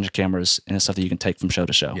 a bunch of cameras, and it's stuff that you can take from show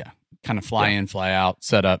to show. Yeah. Kind of fly in, fly out,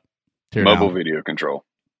 set up. Mobile video control.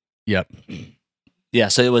 Yep. Yeah,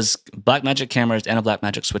 so it was Blackmagic cameras and a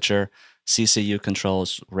Blackmagic switcher, CCU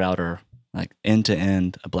controls, router, like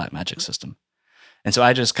end-to-end a Blackmagic system. And so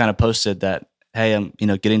I just kind of posted that, hey, I'm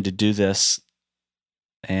getting to do this,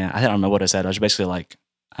 and I don't remember what I said. I was basically like,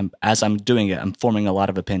 as I'm doing it, I'm forming a lot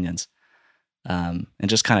of opinions, and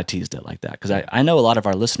just kind of teased it like that because I know a lot of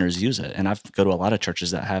our listeners use it, and I go to a lot of churches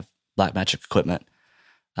that have Blackmagic equipment,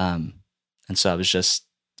 and so I was just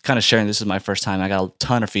kind of sharing. This is my first time. I got a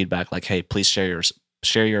ton of feedback, like, hey, please share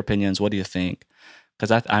your opinions. What do you think?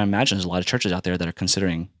 Because I imagine there's a lot of churches out there that are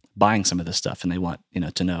considering buying some of this stuff, and they want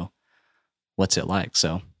to know what's it like.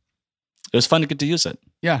 So it was fun to get to use it.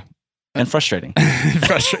 Yeah. And frustrating.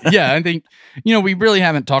 Yeah, I think, we really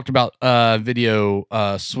haven't talked about video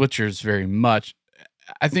switchers very much.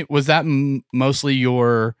 I think, was that mostly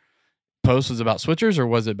your post was about switchers, or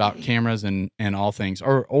was it about cameras and all things,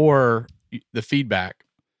 or the feedback?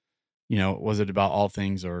 Was it about all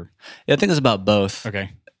things, or? Yeah, I think it's about both.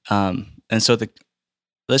 Okay. And so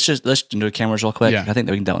let's do cameras real quick. Yeah. I think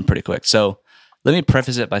that we can do that one pretty quick. So let me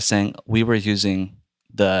preface it by saying we were using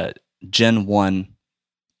the Gen 1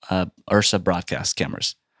 Ursa broadcast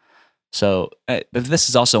cameras. So this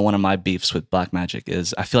is also one of my beefs with Blackmagic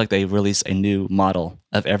is I feel like they release a new model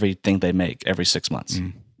of everything they make every 6 months.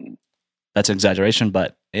 That's an exaggeration,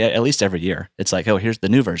 but at least every year. It's like, oh, here's the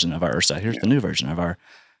new version of our Ursa. Here's the new version of our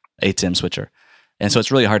ATEM switcher. And so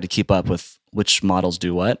it's really hard to keep up with which models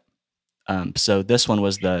do what. So this one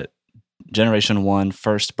was the Generation 1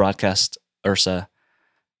 first broadcast Ursa.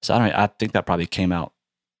 So I think that probably came out,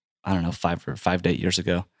 5 to 8 years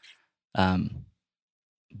ago.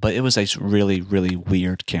 But it was a really, really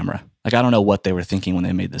weird camera. Like, I don't know what they were thinking when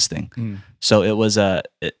they made this thing. So it was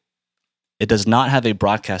it does not have a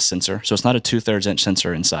broadcast sensor. So it's not a 2/3 inch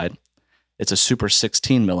sensor inside. It's a super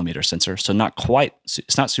 16 millimeter sensor. So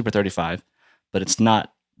it's not super 35, but it's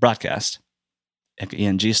not broadcast, like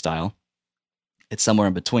ENG style. It's somewhere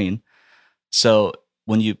in between. So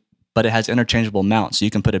but it has interchangeable mounts. So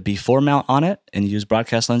you can put a B4 mount on it and use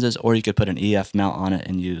broadcast lenses, or you could put an EF mount on it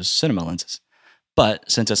and use cinema lenses. But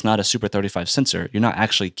since it's not a Super 35 sensor, you're not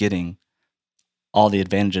actually getting all the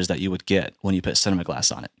advantages that you would get when you put cinema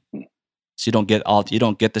glass on it. So you don't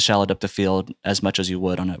get the shallow depth of field as much as you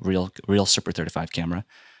would on a real Super 35 camera.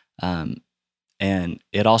 And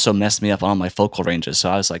it also messed me up on my focal ranges. So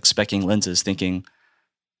I was like speccing lenses thinking,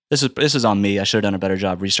 this is on me. I should have done a better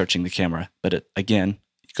job researching the camera. But again,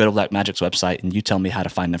 you go to Blackmagic's website and you tell me how to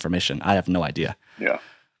find information. I have no idea. Yeah.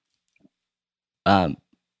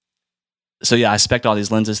 So yeah, I spec'd all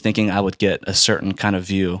these lenses thinking I would get a certain kind of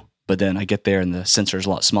view, but then I get there and the sensor is a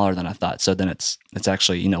lot smaller than I thought. So then it's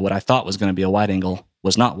actually, what I thought was going to be a wide angle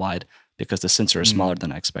was not wide because the sensor is smaller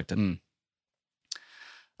than I expected.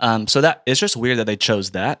 So that it's just weird that they chose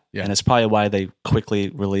that, and it's probably why they quickly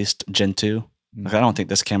released Gen 2. Like, I don't think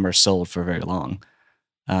this camera sold for very long.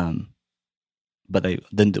 But when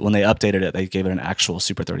they updated it, they gave it an actual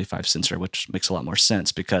Super 35 sensor, which makes a lot more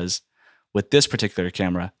sense because with this particular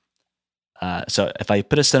camera, so if I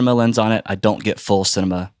put a cinema lens on it, I don't get full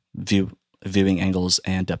cinema viewing angles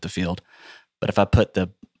and depth of field. But if I put the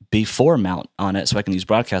B4 mount on it, so I can use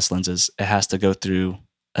broadcast lenses, it has to go through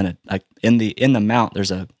in the mount.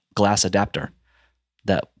 There's a glass adapter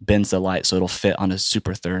that bends the light so it'll fit on a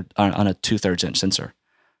on a 2/3 inch sensor,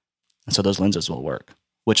 and so those lenses will work.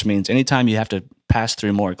 Which means anytime you have to pass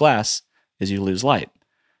through more glass, is you lose light.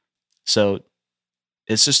 So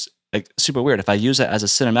it's just super weird. If I use it as a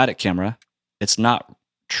cinematic camera, it's not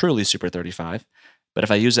truly Super 35. But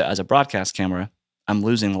if I use it as a broadcast camera, I'm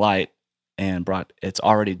losing light, and it's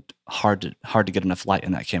already hard to get enough light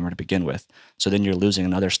in that camera to begin with. So then you're losing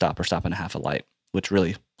another stop or stop and a half of light, which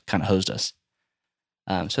really kind of hosed us.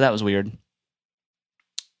 So that was weird.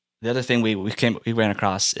 The other thing we ran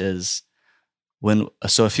across is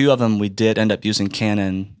so a few of them we did end up using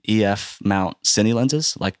Canon EF mount cine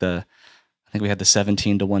lenses, like I think we had the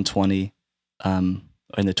 17 to 120 and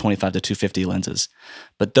the 25 to 250 lenses.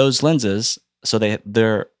 But those lenses, so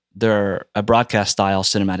they're a broadcast style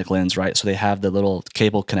cinematic lens, right? So they have the little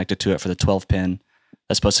cable connected to it for the 12 pin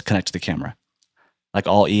that's supposed to connect to the camera, like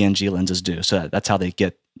all ENG lenses do. So that's how they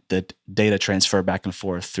get the data transfer back and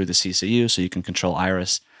forth through the CCU, so you can control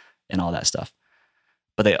iris and all that stuff.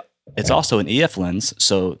 But it's also an EF lens,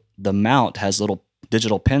 so the mount has little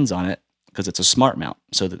digital pins on it because it's a smart mount.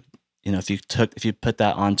 So that if you put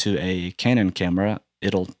that onto a Canon camera,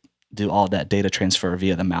 it'll do all that data transfer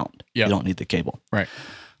via the mount. Yep. You don't need the cable. Right.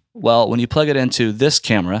 Well, when you plug it into this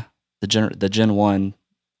camera, the Gen 1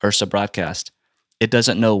 Ursa broadcast, it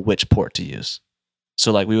doesn't know which port to use.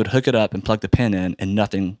 So like we would hook it up and plug the pin in,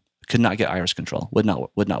 and could not get iris control. Would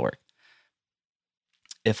not work.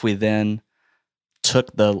 If we then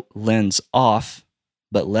took the lens off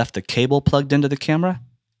but left the cable plugged into the camera,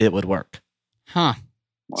 it would work. Huh.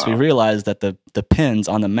 Wow. So we realized that the pins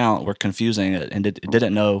on the mount were confusing it, and it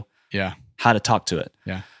didn't know how to talk to it.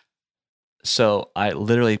 Yeah. So I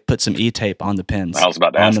literally put some e-tape on the pins. I was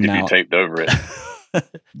about to ask if you taped over it.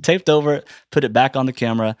 Taped over it, put it back on the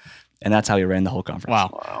camera, and that's how we ran the whole conference.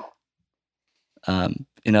 Wow.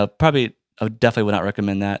 Probably I definitely would not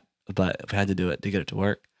recommend that, but we had to do it to get it to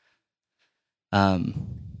work.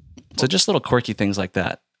 So just little quirky things like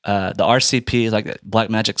that. The RCP, like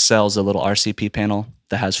Blackmagic sells a little RCP panel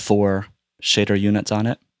that has 4 shader units on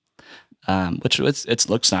it, which it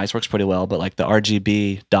looks nice, works pretty well. But like the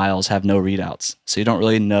RGB dials have no readouts, so you don't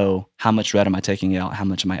really know how much red am I taking out, how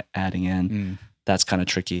much am I adding in. That's kind of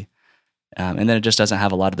tricky. And then it just doesn't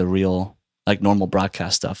have a lot of the real, like normal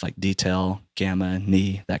broadcast stuff, like detail, gamma,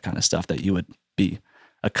 knee, that kind of stuff that you would be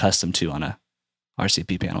accustomed to on a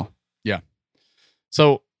RCP panel. Yeah.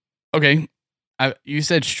 So, okay. You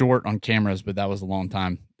said short on cameras, but that was a long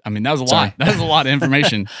time. I mean, that was a lot. That was a lot of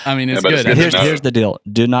information. I mean, it's good. Here's the deal.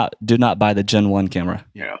 Do not buy the Gen 1 camera.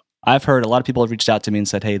 Yeah. I've heard a lot of people have reached out to me and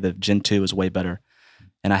said, hey, the Gen 2 is way better.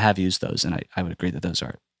 And I have used those, and I would agree that those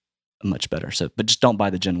are much better. So, but just don't buy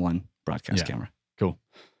the Gen 1 broadcast camera. Cool.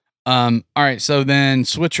 All right. So then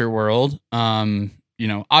Switcher World,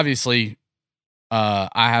 obviously, I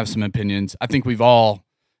have some opinions. I think we've all,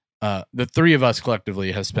 the 3 of us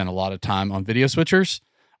collectively have spent a lot of time on video switchers,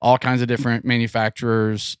 all kinds of different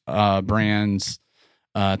manufacturers, brands,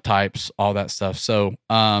 types, all that stuff. So,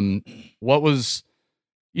 what was,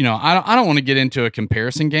 I don't want to get into a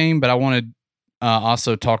comparison game, but I want to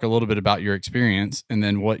also talk a little bit about your experience, and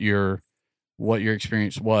then what your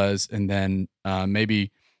experience was, and then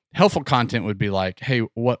maybe helpful content would be like, hey,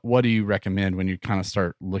 what do you recommend when you kind of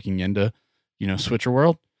start looking into, Switcher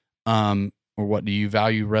World, or what do you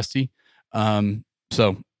value, Rusty?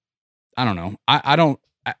 So I don't know.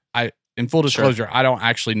 I in full disclosure, I don't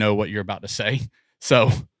actually know what you're about to say.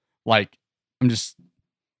 So like, I'm just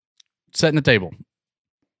setting the table.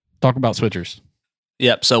 Talk about switchers.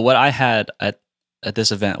 Yep. So what I had at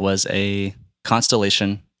this event was a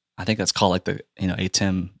Constellation. I think that's called like the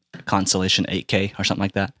ATEM Constellation 8K or something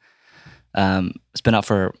like that. It's been out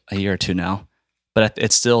for a year or two now, but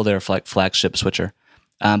it's still their flagship switcher.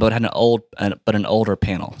 But it had an older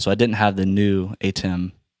panel, so I didn't have the new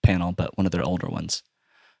ATEM panel, but one of their older ones.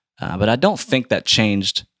 But I don't think that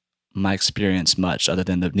changed my experience much, other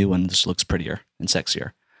than the new one just looks prettier and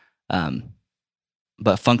sexier.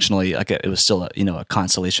 But functionally, like it was still a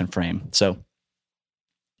Constellation frame. So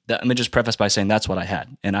let me just preface by saying that's what I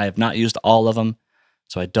had, and I have not used all of them,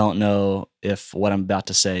 so I don't know if what I'm about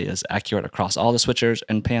to say is accurate across all the switchers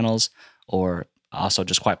and panels, or also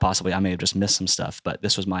just quite possibly I may have just missed some stuff. But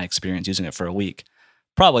this was my experience using it for a week.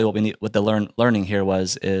 Probably what the learning here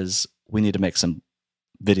is we need to make some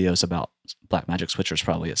videos about Blackmagic switchers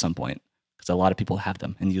probably at some point, because a lot of people have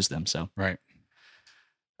them and use them. So right.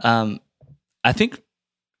 I think,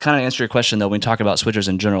 kind of answer your question though, when we talk about switchers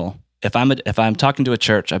in general, if I'm talking to a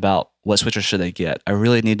church about what switchers should they get, I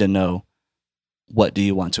really need to know, what do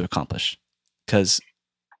you want to accomplish? Because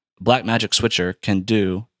Blackmagic switcher can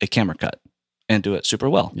do a camera cut and do it super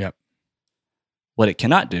well. Yep. What it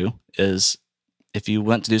cannot do is, if you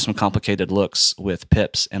want to do some complicated looks with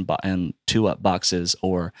pips and 2-up boxes,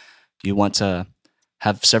 or you want to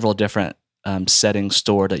have several different settings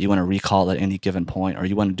stored that you want to recall at any given point, or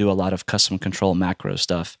you want to do a lot of custom control macro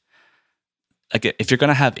stuff, like if you're going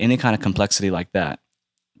to have any kind of complexity like that,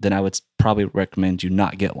 then I would probably recommend you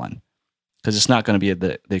not get one, because it's not going to be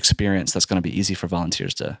the experience that's going to be easy for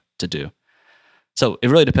volunteers to do. So it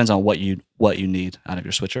really depends on what you need out of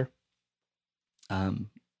your switcher.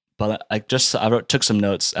 But I took some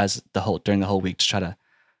notes during the whole week to try to,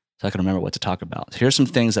 so I can remember what to talk about. Here's some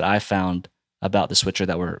things that I found about the switcher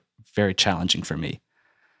that were very challenging for me.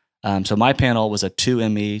 So my panel was a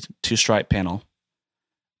 2ME 2-stripe panel,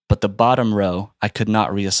 but the bottom row I could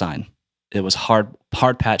not reassign. It was hard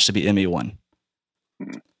patched to be ME1.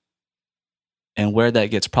 And where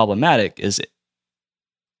that gets problematic is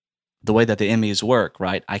the way that the MEs work,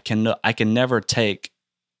 right? I can never take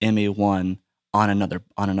ME1 on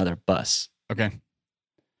another bus. Okay.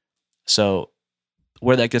 So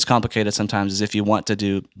where that gets complicated sometimes is if you want to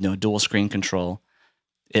do dual screen control,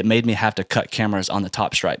 it made me have to cut cameras on the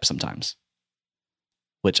top stripe sometimes,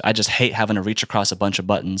 which I just hate having to reach across a bunch of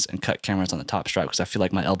buttons and cut cameras on the top stripe, because I feel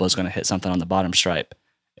like my elbow is going to hit something on the bottom stripe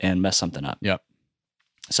and mess something up. Yep.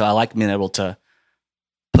 So I like being able to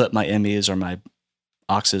put my MEs or my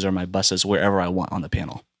auxes or my buses wherever I want on the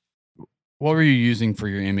panel. What were you using for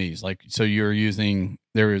your MEs? Like, so you were using,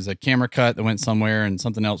 there was a camera cut that went somewhere and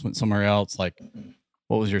something else went somewhere else. Like,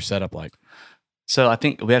 what was your setup like? So I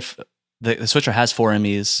think we had, the switcher has 4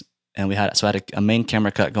 MEs, and I had a main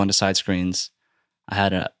camera cut going to side screens. I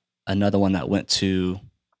had another one that went to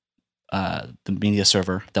the media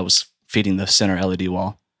server that was feeding the center LED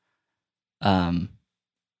wall.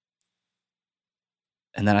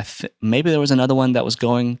 And then maybe there was another one that was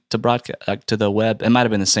going to broadcast to the web. It might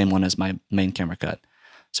have been the same one as my main camera cut.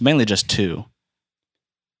 So mainly just 2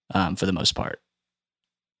 for the most part.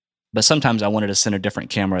 But sometimes I wanted to send a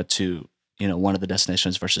different camera to one of the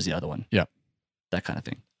destinations versus the other one. Yeah, that kind of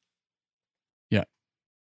thing. Yeah.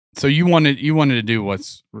 So you wanted to do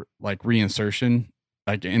what's like reinsertion,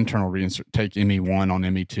 like internal reinsert, take ME1 on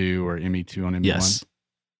ME2 or ME2 on ME1.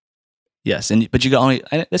 Yes, but you can only.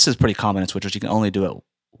 And this is pretty common in switchers. You can only do it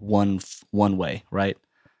one way, right?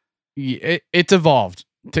 It's evolved.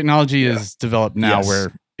 Technology is developed now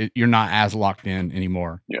where you're not as locked in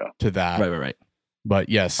anymore. To that. Right. But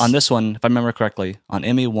yes, on this one, if I remember correctly, on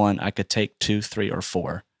ME1 I could take 2, 3, or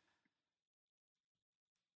 4.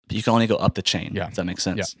 But you can only go up the chain. Yeah, if that makes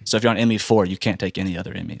sense. Yeah. So if you're on ME4, you can't take any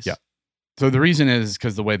other MEs. Yeah. So the reason is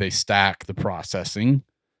because the way they stack the processing,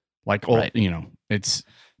 like it's.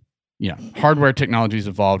 Yeah, hardware technology's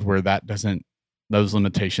evolved where those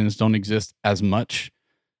limitations don't exist as much.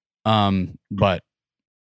 But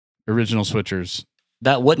original switchers,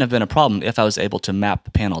 that wouldn't have been a problem if I was able to map the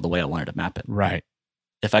panel the way I wanted to map it. Right.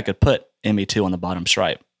 If I could put ME2 on the bottom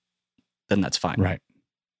stripe, then that's fine. Right.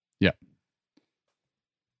 Yeah.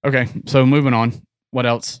 Okay, so moving on. What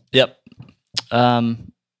else? Yep.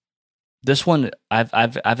 This one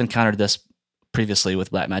I've encountered this previously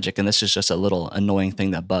with Blackmagic, and this is just a little annoying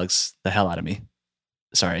thing that bugs the hell out of me.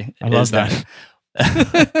 Sorry. I love that.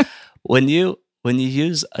 When you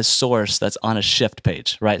use a source that's on a shift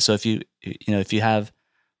page, right? So if you have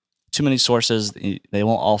too many sources, they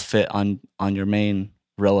won't all fit on your main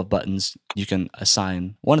row of buttons. You can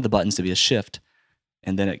assign one of the buttons to be a shift,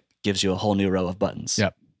 and then it gives you a whole new row of buttons.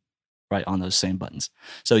 Yep. Right on those same buttons.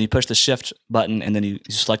 So you push the shift button, and then you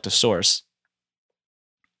select a source.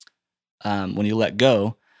 when you let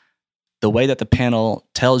go, the way that the panel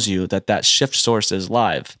tells you that that shift source is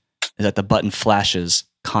live is that the button flashes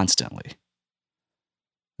constantly.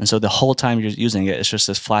 And so the whole time you're using it, it's just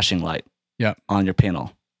this flashing light on your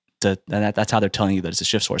panel. That's how they're telling you that it's a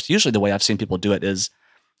shift source. Usually the way I've seen people do it is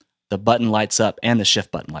the button lights up and the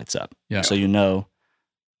shift button lights up. Yeah. So you know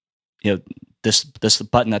this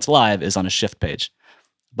button that's live is on a shift page.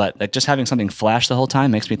 But like just having something flash the whole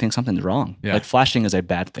time makes me think something's wrong. Yeah. Like flashing is a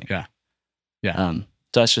bad thing. Yeah. Yeah.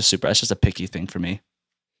 So that's just a picky thing for me.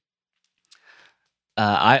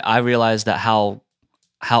 I realized that how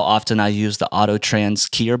often I use the auto trans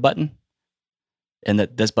keyer button, and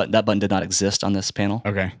that button did not exist on this panel.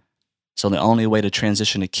 Okay. So the only way to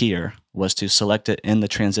transition a keyer was to select it in the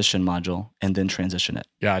transition module and then transition it.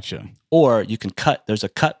 Gotcha. Or you can cut. There's a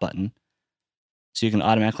cut button, so you can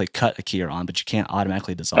automatically cut a keyer on, but you can't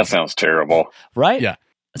automatically dissolve. That sounds terrible, right? Yeah.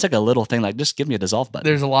 It's like a little thing. Like just give me a dissolve button.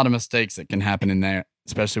 There's a lot of mistakes that can happen in there,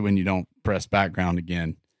 especially when you don't press background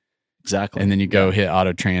again. Exactly. And then you go hit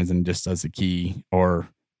auto trans and just does the key, or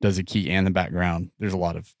does a key and the background. There's a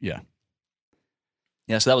lot of Yeah,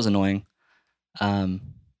 so that was annoying. And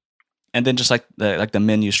then just like the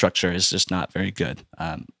menu structure is just not very good.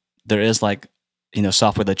 There is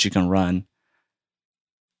software that you can run,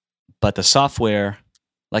 but the software,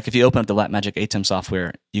 like if you open up the Blackmagic ATEM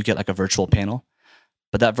software, you get like a virtual panel,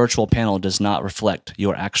 but that virtual panel does not reflect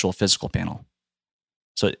your actual physical panel.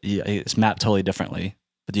 So it's mapped totally differently.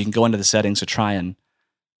 But you can go into the settings to try and,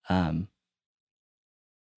 so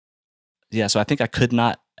I think I could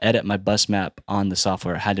not edit my bus map on the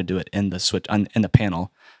software. I had to do it in the switch in the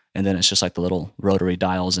panel, and then it's just like the little rotary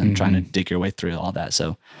dials and trying to dig your way through all that.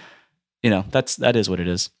 So, that is what it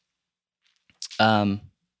is. A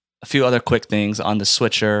few other quick things on the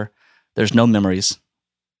switcher. There's no memories,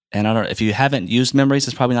 and I don't know if you haven't used memories,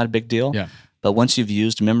 it's probably not a big deal. Yeah. But once you've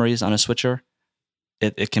used memories on a switcher,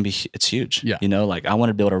 it's huge. Yeah. Like I want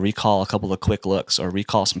to be able to recall a couple of quick looks or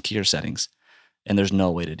recall some keyer settings, and there's no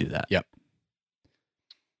way to do that. Yep.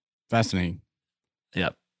 Fascinating.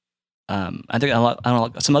 Yep. I think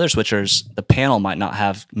some other switchers, the panel might not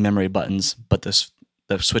have memory buttons, but the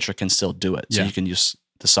switcher can still do it. So you can use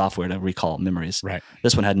the software to recall memories. Right.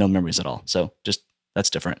 This one had no memories at all. So just that's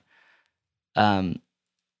different. And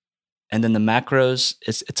then the macros,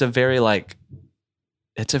 it's a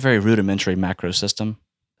very rudimentary macro system.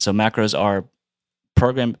 So macros are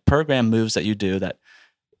program moves that you do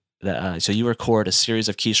so you record a series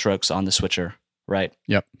of keystrokes on the switcher, right?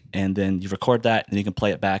 Yep. And then you record that, and you can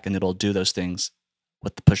play it back, and it'll do those things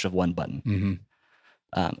with the push of one button. Mm-hmm.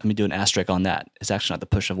 Let me do an asterisk on that. It's actually not the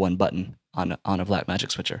push of one button on a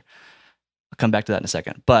Blackmagic switcher. I'll come back to that in a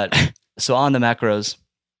second. But so on the macros,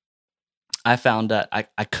 I found that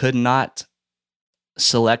I could not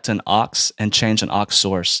select an aux and change an aux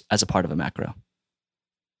source as a part of a macro.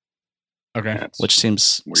 Okay. Which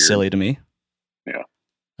seems weird. Silly to me. Yeah.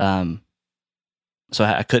 So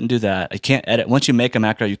I couldn't do that. I can't edit. Once you make a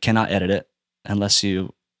macro, you cannot edit it unless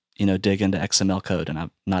you dig into XML code, and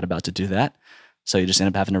I'm not about to do that. So you just end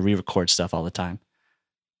up having to re-record stuff all the time.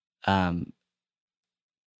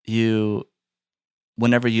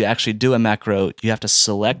 Whenever you actually do a macro, you have to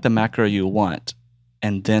select the macro you want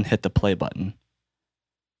and then hit the play button.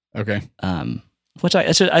 Okay.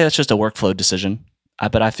 It's just a workflow decision.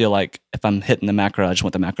 But I feel like if I'm hitting the macro, I just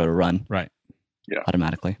want the macro to run. Right. Yeah.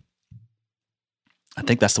 Automatically. I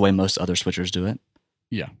think that's the way most other switchers do it.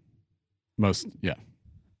 Yeah. Most. Yeah.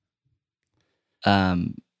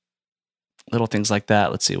 Little things like that.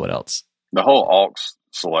 Let's see what else. The whole aux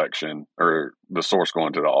selection, or the source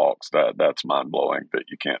going to the aux, that's mind blowing that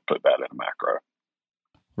you can't put that in a macro.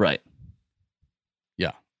 Right.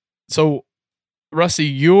 Yeah. So,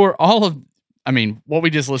 Rusty, what we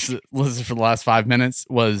just listened for the last 5 minutes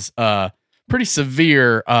was pretty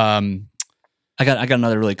severe. I got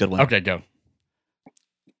another really good one. Okay, go.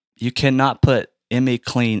 You cannot put ME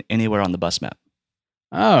clean anywhere on the bus map.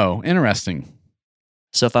 Oh, interesting.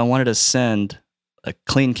 So if I wanted to send a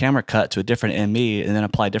clean camera cut to a different ME and then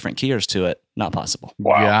apply different keyers to it, not possible.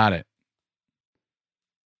 Wow. Got it.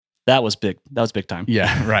 That was big. That was big time.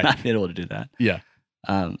 Yeah, right. Not being able to do that. Yeah.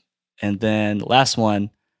 And then last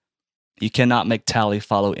one, you cannot make tally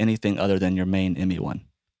follow anything other than your main ME1.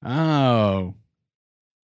 Oh.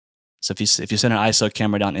 So if you send an ISO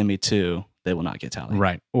camera down ME2, they will not get tally.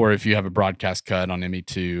 Right. Or if you have a broadcast cut on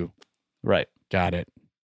ME2. Right. Got it.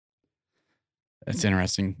 That's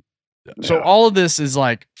interesting. Yeah. So all of this is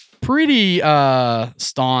like pretty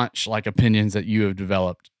staunch opinions that you have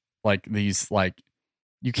developed. Like these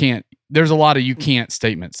you can't, there's a lot of you can't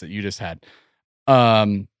statements that you just had.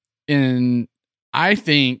 And I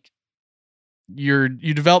think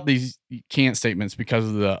you develop these can't statements because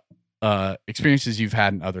of the experiences you've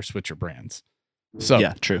had in other switcher brands. So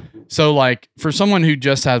yeah, true. So like for someone who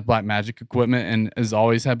just has Blackmagic equipment and has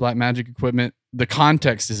always had Blackmagic equipment, the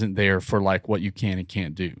context isn't there for like what you can and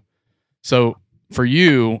can't do. So for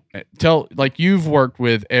you, you've worked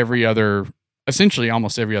with essentially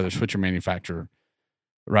almost every other switcher manufacturer,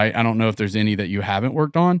 right? I don't know if there's any that you haven't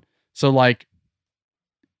worked on. So like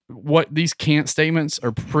what these can't statements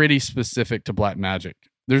are pretty specific to Blackmagic.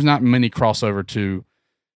 There's not many crossover to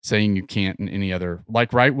saying you can't in any other,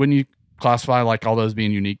 like, right? Wouldn't you classify like all those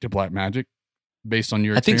being unique to Blackmagic based on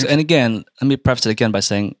your experience? I think so. And again, let me preface it again by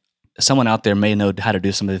saying someone out there may know how to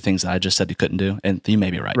do some of the things that I just said you couldn't do, and you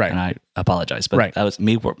may be right. And I apologize, but that was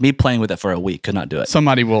me playing with it for a week, could not do it.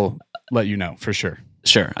 Somebody will let you know for sure.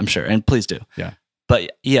 Sure, I'm sure, and please do. Yeah.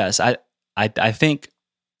 But yes, I think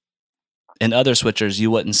in other switchers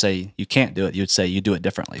you wouldn't say you can't do it; you would say you do it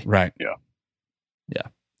differently. Right. Yeah.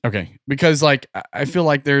 Okay, because like I feel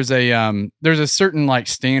like there's a certain like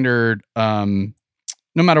standard, no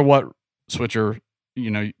matter what switcher,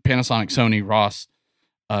 Panasonic, Sony, Ross,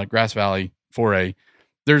 Grass Valley, Foray,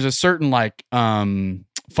 there's a certain like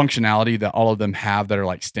functionality that all of them have that are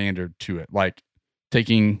like standard to it, like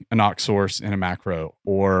taking an aux source in a macro,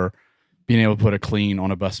 or being able to put a clean on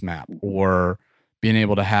a bus map, or being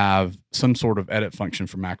able to have some sort of edit function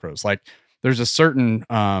for macros. Like there's a certain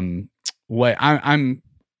way. I'm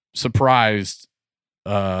surprised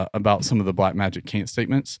about some of the Blackmagic can't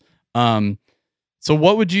statements. So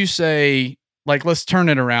what would you say? Like, let's turn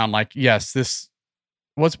it around. Like, yes, let's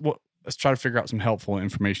try to figure out some helpful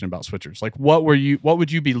information about switchers. Like, what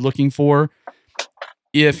would you be looking for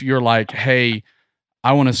if you're like, hey,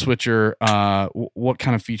 I want a switcher. What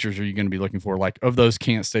kind of features are you going to be looking for? Like, of those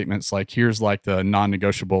can't statements, like here's like the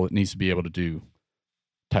non-negotiable it needs to be able to do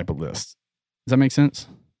type of list. Does that make sense?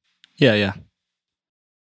 Yeah.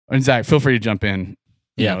 And Zach, feel free to jump in.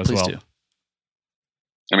 Yeah, please do.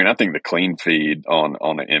 I mean, I think the clean feed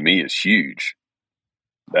on the ME is huge.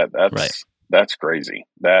 That's crazy.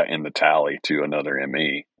 That and the tally to another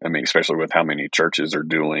ME. I mean, especially with how many churches are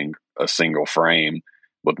doing a single frame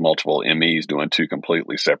with multiple MEs doing two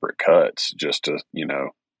completely separate cuts just to,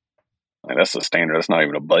 like that's the standard. That's not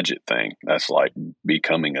even a budget thing. That's like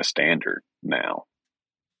becoming a standard now.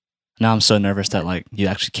 Now I'm so nervous that like you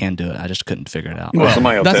actually can do it. I just couldn't figure it out. Well,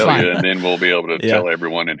 somebody will tell you, and then we'll be able to tell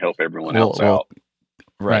everyone and help everyone else out.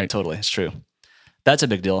 Right, totally. It's true. That's a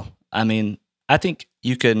big deal. I mean, I think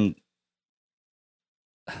you can.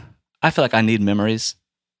 I feel like I need memories.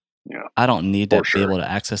 Yeah. I don't need to be able to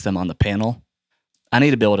access them on the panel. I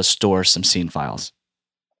need to be able to store some scene files,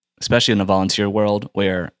 especially in the volunteer world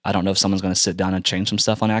where I don't know if someone's going to sit down and change some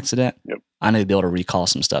stuff on accident. Yep. I need to be able to recall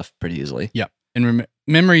some stuff pretty easily. Yep. And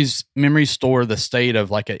memories store the state of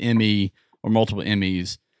like a ME or multiple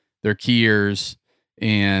MEs, their keyers,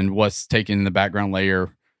 and what's taken in the background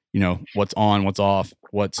layer, what's on, what's off,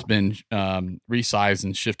 what's been resized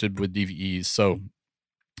and shifted with DVEs. So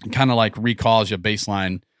it kind of like recalls you a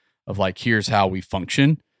baseline of like, here's how we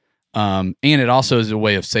function. And it also is a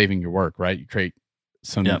way of saving your work, right? You create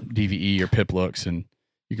some DVE or pip looks and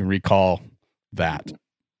you can recall that. I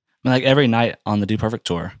mean, like every night on the Do Perfect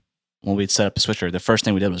tour, when we'd set up a switcher, the first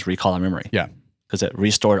thing we did was recall our memory. Yeah. Because it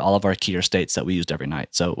restored all of our keyer states that we used every night.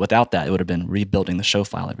 So without that, it would have been rebuilding the show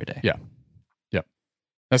file every day. Yeah. Yep.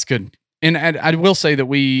 That's good. And I will say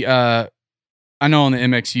that I know on the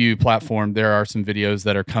MXU platform, there are some videos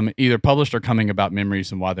that are coming, either published or coming about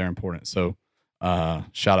memories and why they're important. So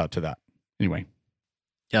shout out to that. Anyway.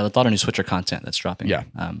 Yeah, there's a lot of new switcher content that's dropping. Yeah.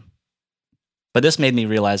 But this made me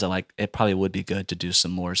realize that like it probably would be good to do some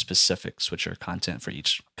more specific switcher content for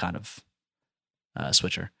each kind of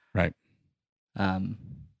switcher. Right.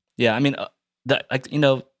 Yeah, I mean,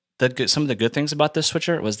 some of the good things about this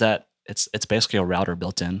switcher was that it's basically a router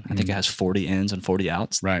built in. I think it has 40 ins and 40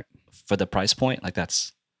 outs. Right. For the price point, like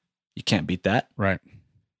you can't beat that. Right.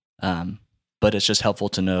 But it's just helpful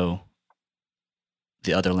to know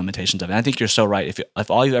the other limitations of it. And I think you're so right. If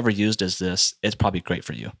all you ever used is this, it's probably great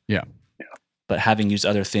for you. Yeah. But having used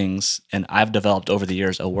other things, and I've developed over the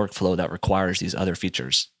years a workflow that requires these other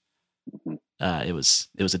features, it was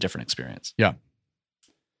a different experience. Yeah.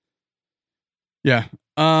 Yeah.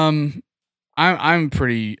 I'm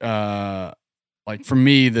pretty like for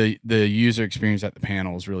me the user experience at the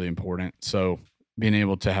panel is really important. So being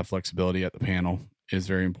able to have flexibility at the panel is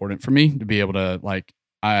very important for me to be able to like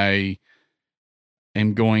I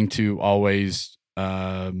am going to always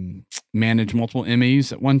manage multiple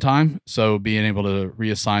MEs at one time. So being able to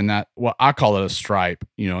reassign that, well, I call it a stripe,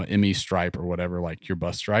 ME stripe or whatever, like your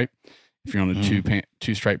bus stripe. If you're on a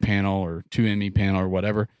two stripe panel or two ME panel or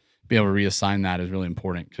whatever, be able to reassign that is really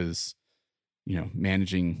important because,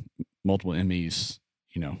 managing multiple MEs,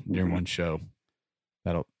 during one show,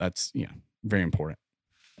 that's very important.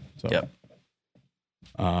 So, Yep.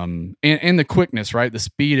 And the quickness, right? The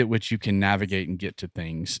speed at which you can navigate and get to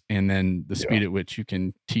things, and then the speed at which you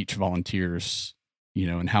can teach volunteers,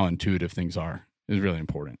 and how intuitive things are is really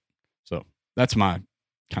important. So that's my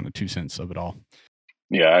kind of 2 cents of it all.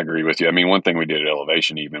 Yeah, I agree with you. I mean, one thing we did at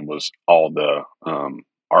Elevation even was all the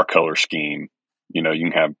our color scheme. You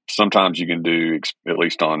can have, sometimes you can do, at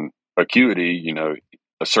least on Acuity,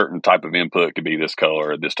 a certain type of input could be this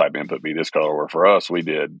color, this type of input be this color. Where for us, we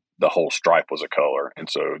did the whole stripe was a color. And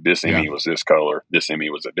so this ME was this color, this ME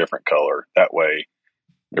was a different color. That way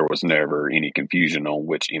there was never any confusion on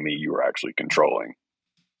which ME you were actually controlling.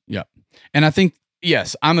 Yeah. And I think,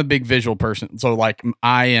 yes, I'm a big visual person. So like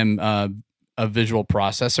I am a visual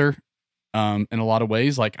processor in a lot of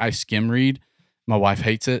ways. Like I skim read. My wife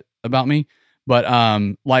hates it about me. But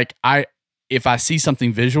if I see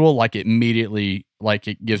something visual, like immediately, like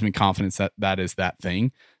it gives me confidence that is that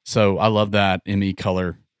thing. So I love that ME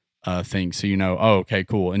color thing. So oh, okay,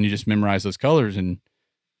 cool. And you just memorize those colors and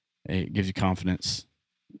it gives you confidence.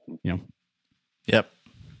 Yep.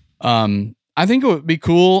 I think it would be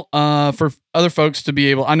cool for other folks to be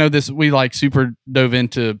able, I know we like super dove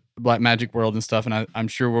into Blackmagic world and stuff, and I'm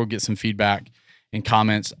sure we'll get some feedback and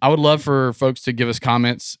comments. I would love for folks to give us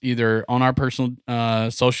comments either on our personal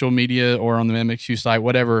social media or on the MXU site,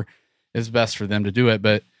 whatever is best for them to do it.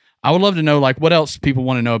 But I would love to know like what else people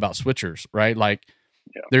want to know about switchers, right? Like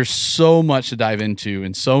there's so much to dive into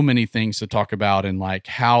and so many things to talk about and like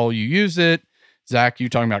how you use it. Zach, you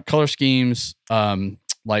talking about color schemes.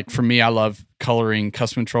 Like for me, I love coloring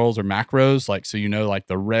custom controls or macros. Like, so, like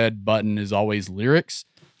the red button is always lyrics,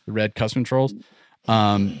 the red custom controls.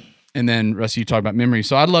 And then Rusty, you talk about memory.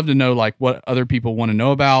 So I'd love to know like what other people want to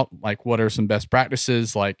know about, like what are some best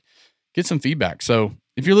practices, like get some feedback. So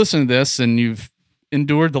if you're listening to this and you've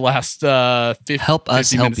endured the last 50 help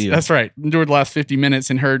us 50 help minutes, you. That's right. Endured the last 50 minutes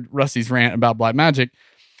and heard Rusty's rant about Blackmagic.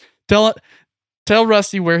 Tell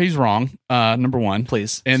Rusty where he's wrong. Number one,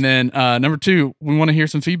 please. And then number two, we want to hear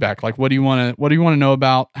some feedback. Like, what do you want to know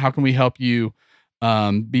about? How can we help you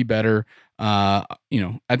be better? At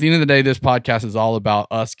the end of the day, this podcast is all about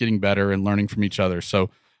us getting better and learning from each other. So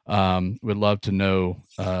we'd love to know.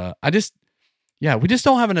 We just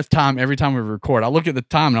don't have enough time every time we record. I look at the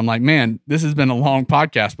time and I'm like, man, this has been a long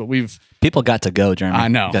podcast, but people got to go, Jeremy. I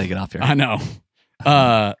know. You gotta get off here. I know.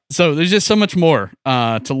 So there's just so much more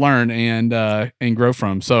to learn and grow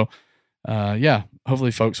from. So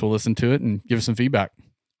hopefully folks will listen to it and give us some feedback.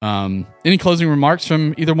 Any closing remarks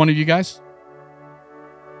from either one of you guys?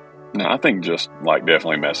 No, I think just like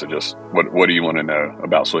definitely message us. What do you want to know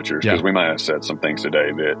about switchers? Because we might have said some things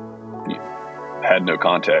today that had no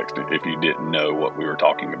context if you didn't know what we were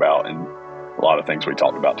talking about. And a lot of things we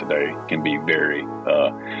talked about today can be very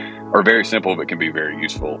simple, but can be very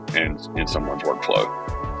useful in someone's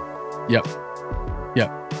workflow. Yep.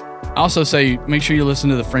 I also say make sure you listen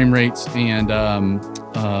to the frame rates and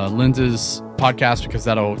lenses podcast, because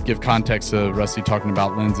that'll give context to Rusty talking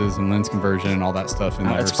about lenses and lens conversion and all that stuff.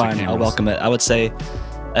 That's fine. I'll welcome it. I would say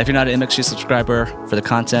if you're not an MXG subscriber for the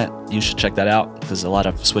content, you should check that out, because a lot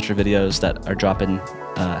of switcher videos that are dropping,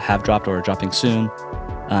 have dropped or are dropping soon,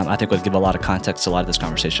 I think would give a lot of context to a lot of this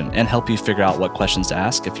conversation and help you figure out what questions to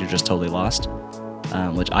ask if you're just totally lost,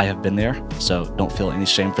 which I have been there. So don't feel any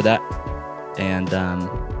shame for that. And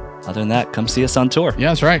other than that, come see us on tour. Yeah,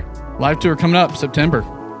 that's right. Live tour coming up September.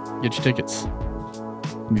 Get your tickets.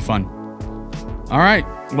 It'll be fun. All right.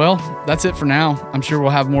 Well, that's it for now. I'm sure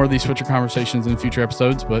we'll have more of these switcher conversations in future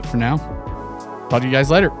episodes, but for now, talk to you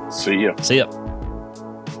guys later. See ya. See ya.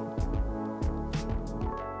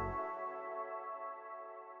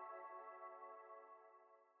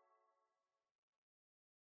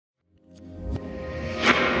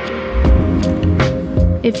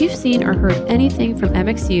 If you've seen or heard anything from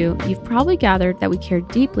MXU, you've probably gathered that we care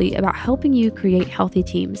deeply about helping you create healthy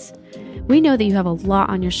teams. We know that you have a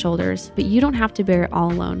lot on your shoulders, but you don't have to bear it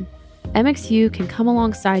all alone. MXU can come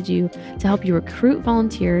alongside you to help you recruit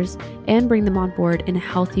volunteers and bring them on board in a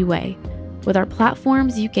healthy way. With our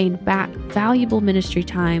platforms, you gain back valuable ministry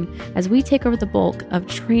time as we take over the bulk of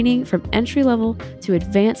training from entry level to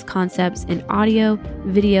advanced concepts in audio,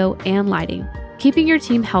 video, and lighting. Keeping your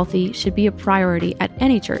team healthy should be a priority at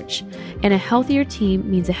any church, and a healthier team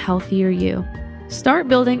means a healthier you. Start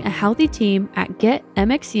building a healthy team at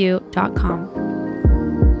getmxu.com.